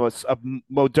over us of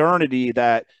modernity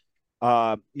that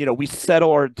we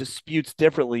settle our disputes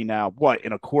differently now. What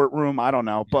in a courtroom? I don't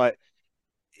know, but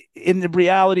in the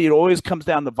reality, it always comes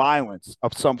down to violence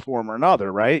of some form or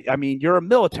another, right? I mean, you're a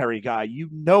military guy. You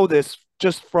know this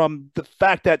just from the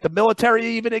fact that the military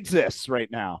even exists right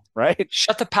now, right?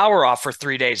 Shut the power off for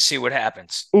 3 days, see what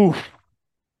happens. Oof.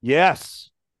 Yes.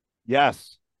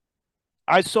 Yes.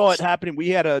 I saw it happening. We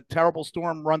had a terrible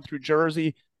storm run through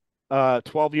Jersey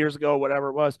 12 years ago, whatever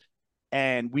it was,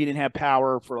 and we didn't have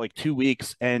power for like 2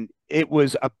 weeks, and it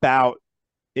was about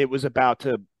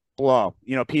to blow.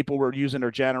 People were using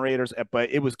their generators, but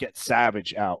it was getting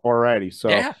savage out already. So,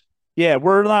 Yeah. yeah,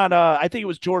 we're not. I think it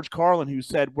was George Carlin who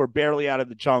said we're barely out of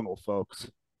the jungle, folks.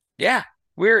 Yeah.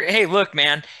 Hey, look,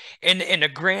 man, in the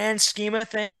grand scheme of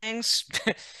things,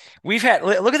 look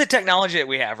at the technology that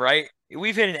we have, right?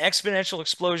 We've hit an exponential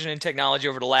explosion in technology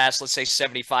over the last, let's say,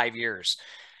 75 years.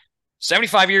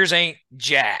 75 years ain't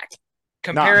jack. Nah,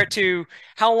 Compare it to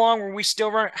how long were we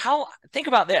still running? Think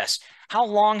about this. How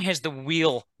long has the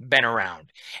wheel been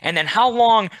around? And then how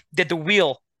long did the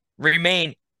wheel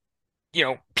remain?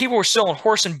 People were still in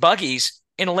horse and buggies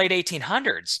in the late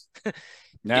 1800s, you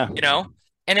yeah, know?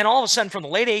 And then all of a sudden, from the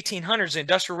late 1800s, the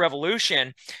Industrial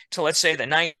Revolution, to let's say the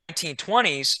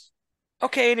 1920s,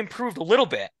 okay, it improved a little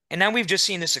bit. And now we've just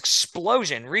seen this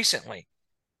explosion recently.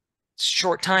 It's a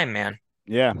short time, man.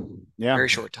 yeah, yeah. Very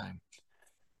short time.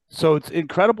 So it's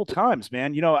incredible times,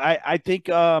 man. I think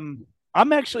I'm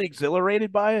actually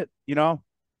exhilarated by it.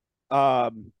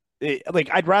 Like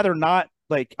I'd rather not.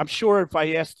 Like I'm sure if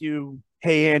I asked you,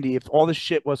 hey Andy, if all this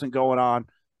shit wasn't going on,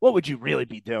 what would you really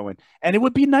be doing? And it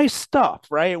would be nice stuff,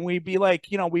 right? And we'd be like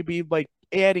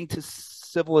adding to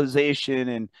civilization,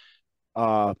 and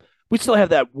uh, we still have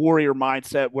that warrior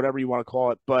mindset, whatever you want to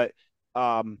call it. But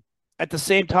um, at the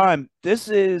same time, this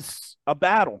is a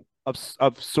battle of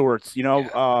sorts,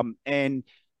 Yeah. and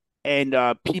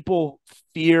people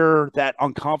fear that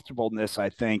uncomfortableness, I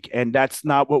think, and that's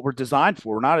not what we're designed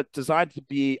for. We're not designed to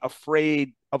be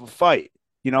afraid of a fight.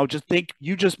 Just think.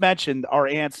 You just mentioned our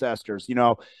ancestors.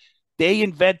 They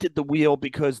invented the wheel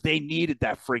because they needed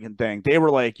that friggin' thing. They were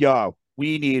like, "Yo,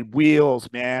 we need wheels,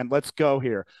 man. Let's go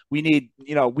here. We need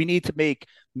to make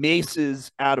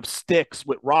maces out of sticks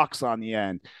with rocks on the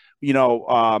end. You know,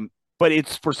 um, but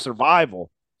it's for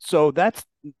survival. So that's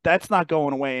not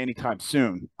going away anytime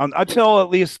soon, until at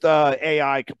least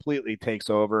AI completely takes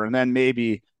over, and then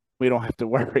maybe we don't have to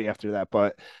worry after that.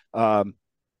 But um,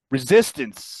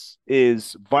 resistance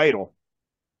is vital.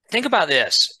 Think about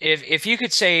this. If you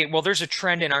could say, well, there's a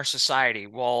trend in our society.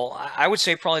 Well, I would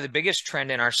say probably the biggest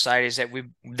trend in our society is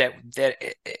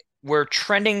we're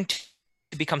trending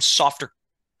to become softer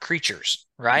creatures,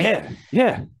 right? Yeah,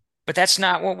 yeah, But that's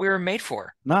not what we were made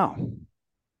for. no,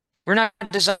 We're not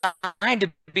designed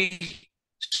to be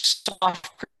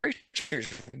soft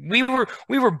creatures. We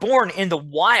were born in the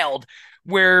wild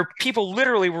where people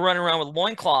literally were running around with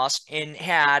loincloths and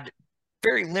had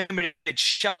very limited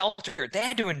shelter. They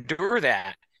had to endure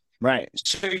that. right.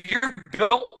 So you're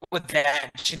built with that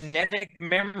genetic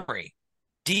memory.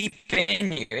 deep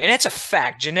in you. And it's a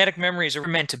fact. Genetic memories are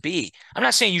meant to be. I'm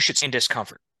not saying you should stay in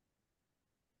discomfort.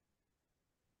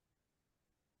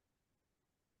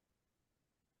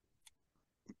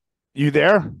 You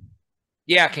there?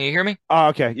 Yeah, can you hear me? Oh,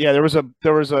 okay. Yeah, there was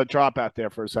a drop out there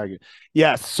for a second.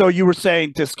 Yes. So you were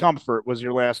saying discomfort was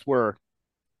your last word.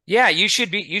 Yeah, you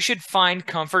should find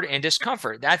comfort in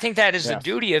discomfort. I think that is the Yes.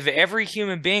 duty of every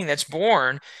human being that's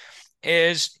born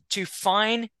is to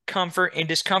find comfort in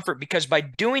discomfort because by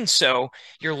doing so,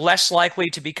 you're less likely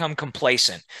to become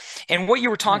complacent. And what you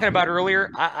were talking about earlier,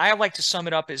 I like to sum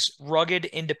it up as rugged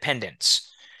independence.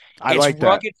 I It's like that.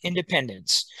 rugged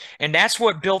independence. And that's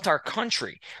what built our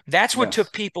country. That's what took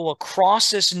Yes. people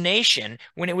across this nation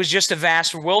when it was just a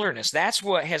vast wilderness. That's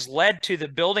what has led to the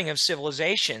building of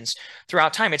civilizations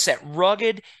throughout time. It's that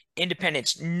rugged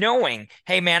independence, knowing,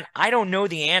 hey, man, I don't know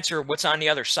the answer, what's on the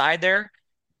other side there,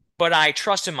 but I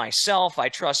trust in myself. I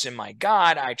trust in my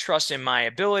God. I trust in my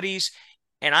abilities.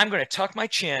 And I'm going to tuck my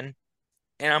chin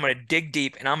and I'm going to dig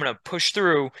deep and I'm going to push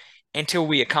through until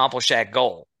we accomplish that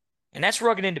goal. And that's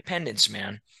rugged independence,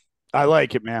 man. I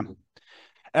like it, man.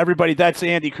 Everybody, that's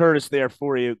Andy Curtis there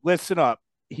for you. Listen up.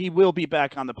 He will be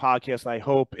back on the podcast, I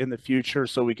hope, in the future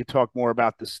so we could talk more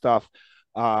about this stuff.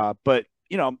 But,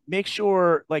 make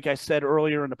sure, like I said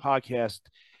earlier in the podcast,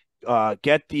 uh,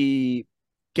 get the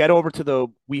get over to the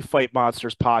We Fight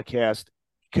Monsters podcast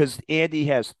because Andy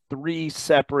has three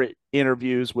separate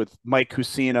interviews with Mike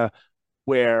Cusina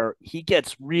where he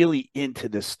gets really into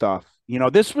this stuff.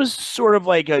 This was sort of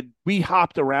like we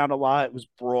hopped around a lot. It was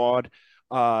broad.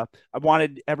 I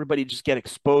wanted everybody to just get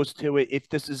exposed to it. If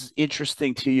this is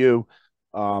interesting to you,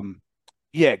 um,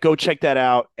 yeah, go check that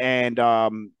out and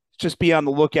just be on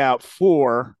the lookout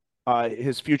for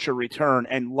his future return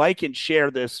and like and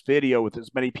share this video with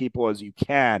as many people as you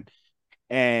can.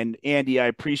 And Andy, I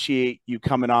appreciate you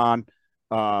coming on.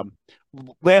 Um,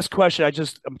 Last question.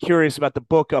 I'm curious about the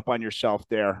book up on your shelf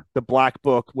there, the black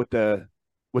book with the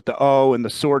O and the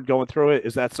sword going through it.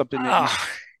 Is that something that you Oh,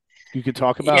 you could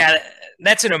talk about? yeah,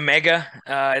 that's an Omega.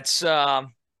 It's I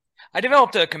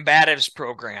developed a combatives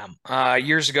program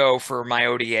years ago for my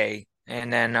ODA,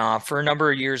 and then for a number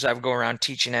of years I've go around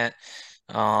teaching it.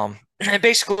 And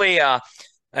basically, an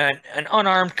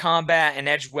unarmed combat and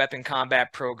edged weapon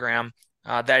combat program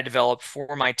that I developed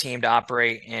for my team to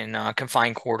operate in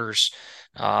confined quarters.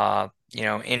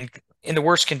 In the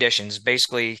worst conditions.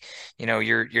 Basically,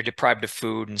 you're deprived of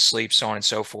food and sleep, so on and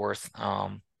so forth.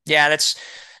 Yeah,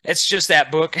 that's just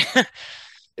that book.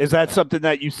 Is that something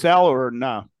that you sell or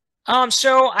no?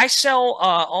 So I sell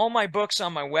all my books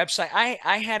on my website.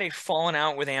 I had a falling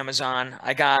out with Amazon.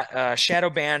 I got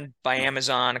shadow banned by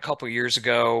Amazon a couple years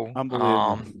ago.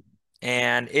 Unbelievable.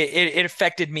 And it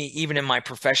affected me even in my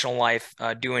professional life,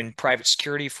 doing private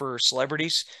security for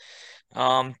celebrities.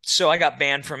 So I got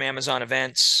banned from Amazon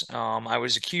events. I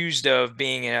was accused of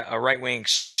being a right-wing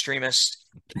extremist.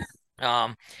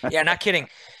 Yeah, not kidding.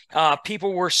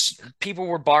 People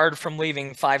were barred from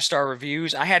leaving five-star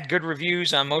reviews. I had good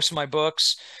reviews on most of my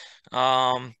books,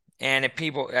 and if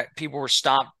people were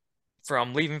stopped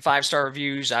from leaving five-star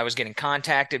reviews. I was getting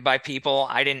contacted by people.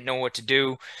 I didn't know what to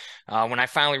do. When I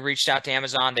finally reached out to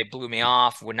Amazon, they blew me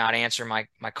off, would not answer my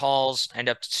calls. I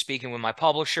ended up speaking with my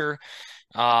publisher.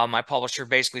 My publisher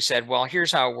basically said, "Well,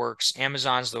 here's how it works.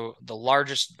 Amazon's the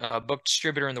largest book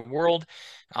distributor in the world.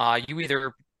 You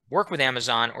either work with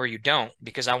Amazon or you don't,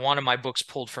 because I wanted my books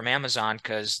pulled from Amazon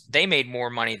because they made more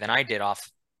money than I did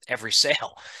off every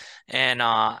sale." And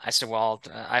I said, "Well,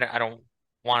 I don't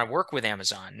want to work with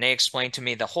Amazon." And they explained to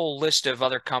me the whole list of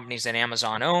other companies that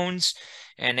Amazon owns.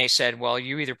 And they said, "Well,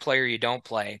 you either play or you don't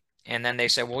play." And then they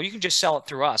said, "Well, you can just sell it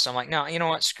through us." I'm like, "No, you know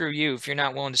what? Screw you. If you're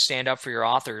not willing to stand up for your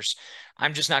authors,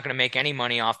 I'm just not going to make any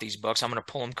money off these books. I'm going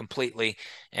to pull them completely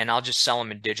and I'll just sell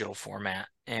them in digital format."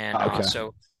 And Okay.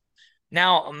 so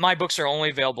now my books are only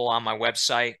available on my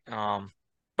website.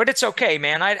 But it's okay,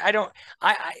 man. I don't,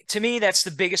 to me, that's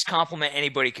the biggest compliment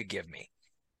anybody could give me,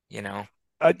 you know?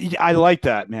 I like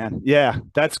that, man. Yeah,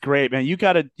 that's great, man. You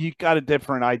got a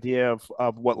different idea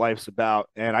of what life's about,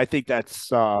 and I think that's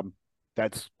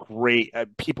great.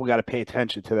 People got to pay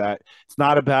attention to that. It's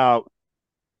not about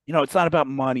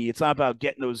money. It's not about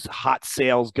getting those hot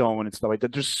sales going and stuff like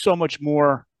that. There's so much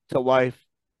more to life,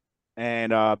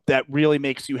 and that really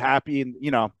makes you happy. And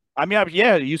I mean,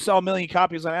 yeah, you sell a million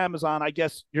copies on Amazon. I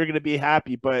guess you're going to be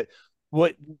happy, but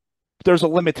what there's a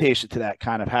limitation to that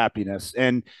kind of happiness,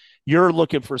 and you're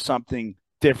looking for something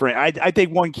different. I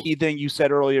think one key thing you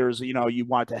said earlier is you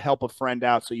want to help a friend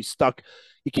out, so you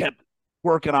kept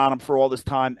working on them for all this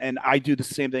time, and I do the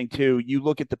same thing too. You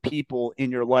look at the people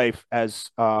in your life as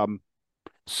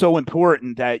so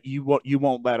important that you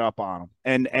won't let up on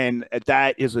them. And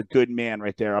that is a good man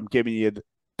right there. I'm giving you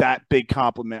that big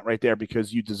compliment right there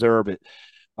because you deserve it.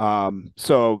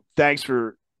 So thanks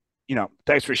for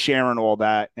sharing all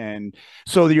that. And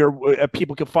so your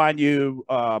people can find you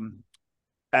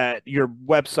at your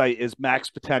website is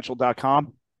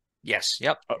maxpotential.com. Yes.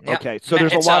 Yep. Yep. Okay. So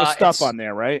there's a lot of stuff on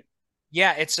there, right?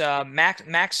 Yeah, it's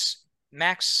max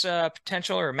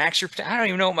potential or max your I don't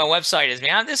even know what my website is,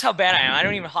 man. This is how bad I am. I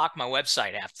don't even hawk my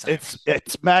website half the time.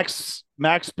 It's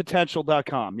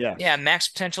maxpotential.com. Yeah, Yes.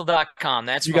 maxpotential.com.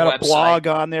 That's You my got a website. blog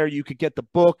on there. You could get the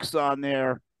books on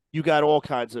there. You got all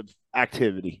kinds of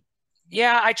activity.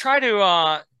 Yeah, I try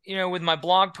to with my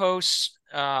blog posts,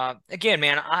 again,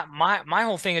 man, my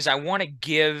whole thing is I want to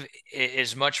give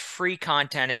as much free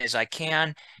content as I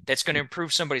can that's going to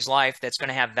improve somebody's life, that's going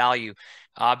to have value.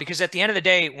 Because at the end of the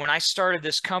day, when I started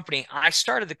this company, I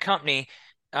started the company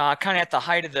kind of at the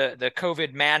height of the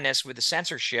COVID madness with the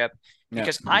censorship Yeah.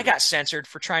 because I got censored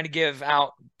for trying to give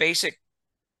out basic,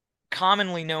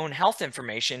 commonly known health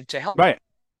information to Right.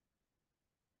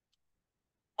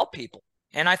 help people.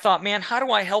 And I thought, man, how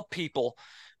do I help people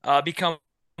become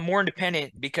more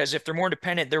independent? Because if they're more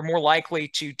independent, they're more likely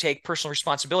to take personal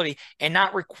responsibility and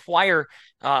not require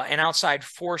an outside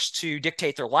force to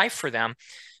dictate their life for them.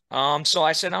 So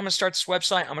I said, I'm going to start this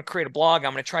website. I'm going to create a blog.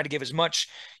 I'm going to try to give as much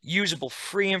usable,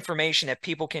 free information that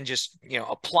people can just,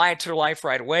 apply it to their life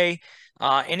right away.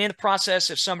 And in the process,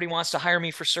 if somebody wants to hire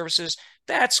me for services,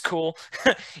 that's cool,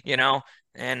 you know,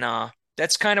 and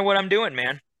that's kind of what I'm doing,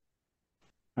 man.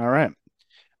 All right.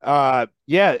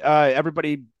 Yeah.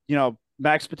 Everybody,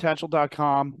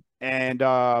 maxpotential.com.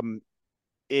 And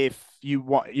if you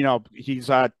want, he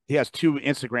has two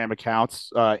Instagram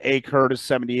accounts, A Curtis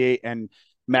 78 and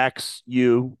Max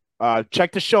U.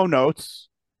 Check the show notes.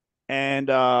 And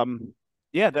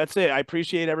yeah, that's it. I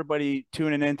appreciate everybody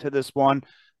tuning into this one.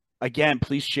 Again,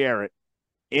 please share it.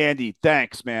 Andy,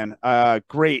 thanks, man.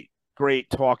 Great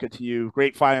talking to you.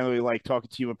 Great finally like talking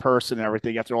to you in person and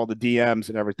everything after all the DMs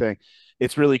and everything.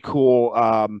 It's really cool.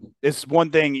 It's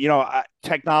one thing,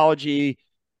 technology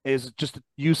is just a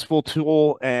useful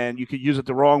tool and you could use it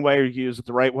the wrong way or you can use it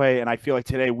the right way. And I feel like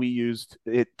today we used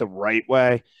it the right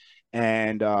way.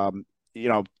 And you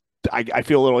know, I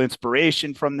feel a little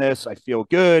inspiration from this. I feel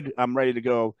good. I'm ready to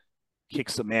go kick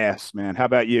some ass, man. How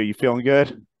about you? You feeling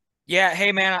good? Yeah,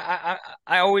 hey man,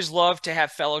 I always love to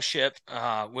have fellowship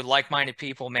with like-minded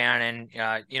people, man, and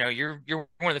you're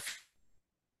one of the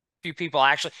few people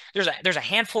actually. There's a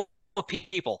handful of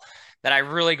people that I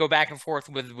really go back and forth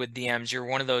with DMs. You're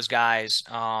one of those guys,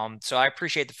 so I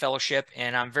appreciate the fellowship,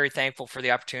 and I'm very thankful for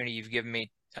the opportunity you've given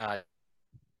me,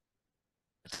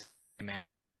 man.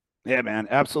 Yeah, man,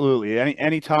 absolutely.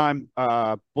 Anytime.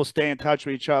 We'll stay in touch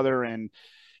with each other and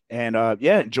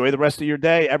yeah, enjoy the rest of your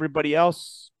day. Everybody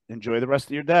else, enjoy the rest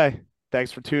of your day.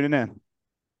 Thanks for tuning in.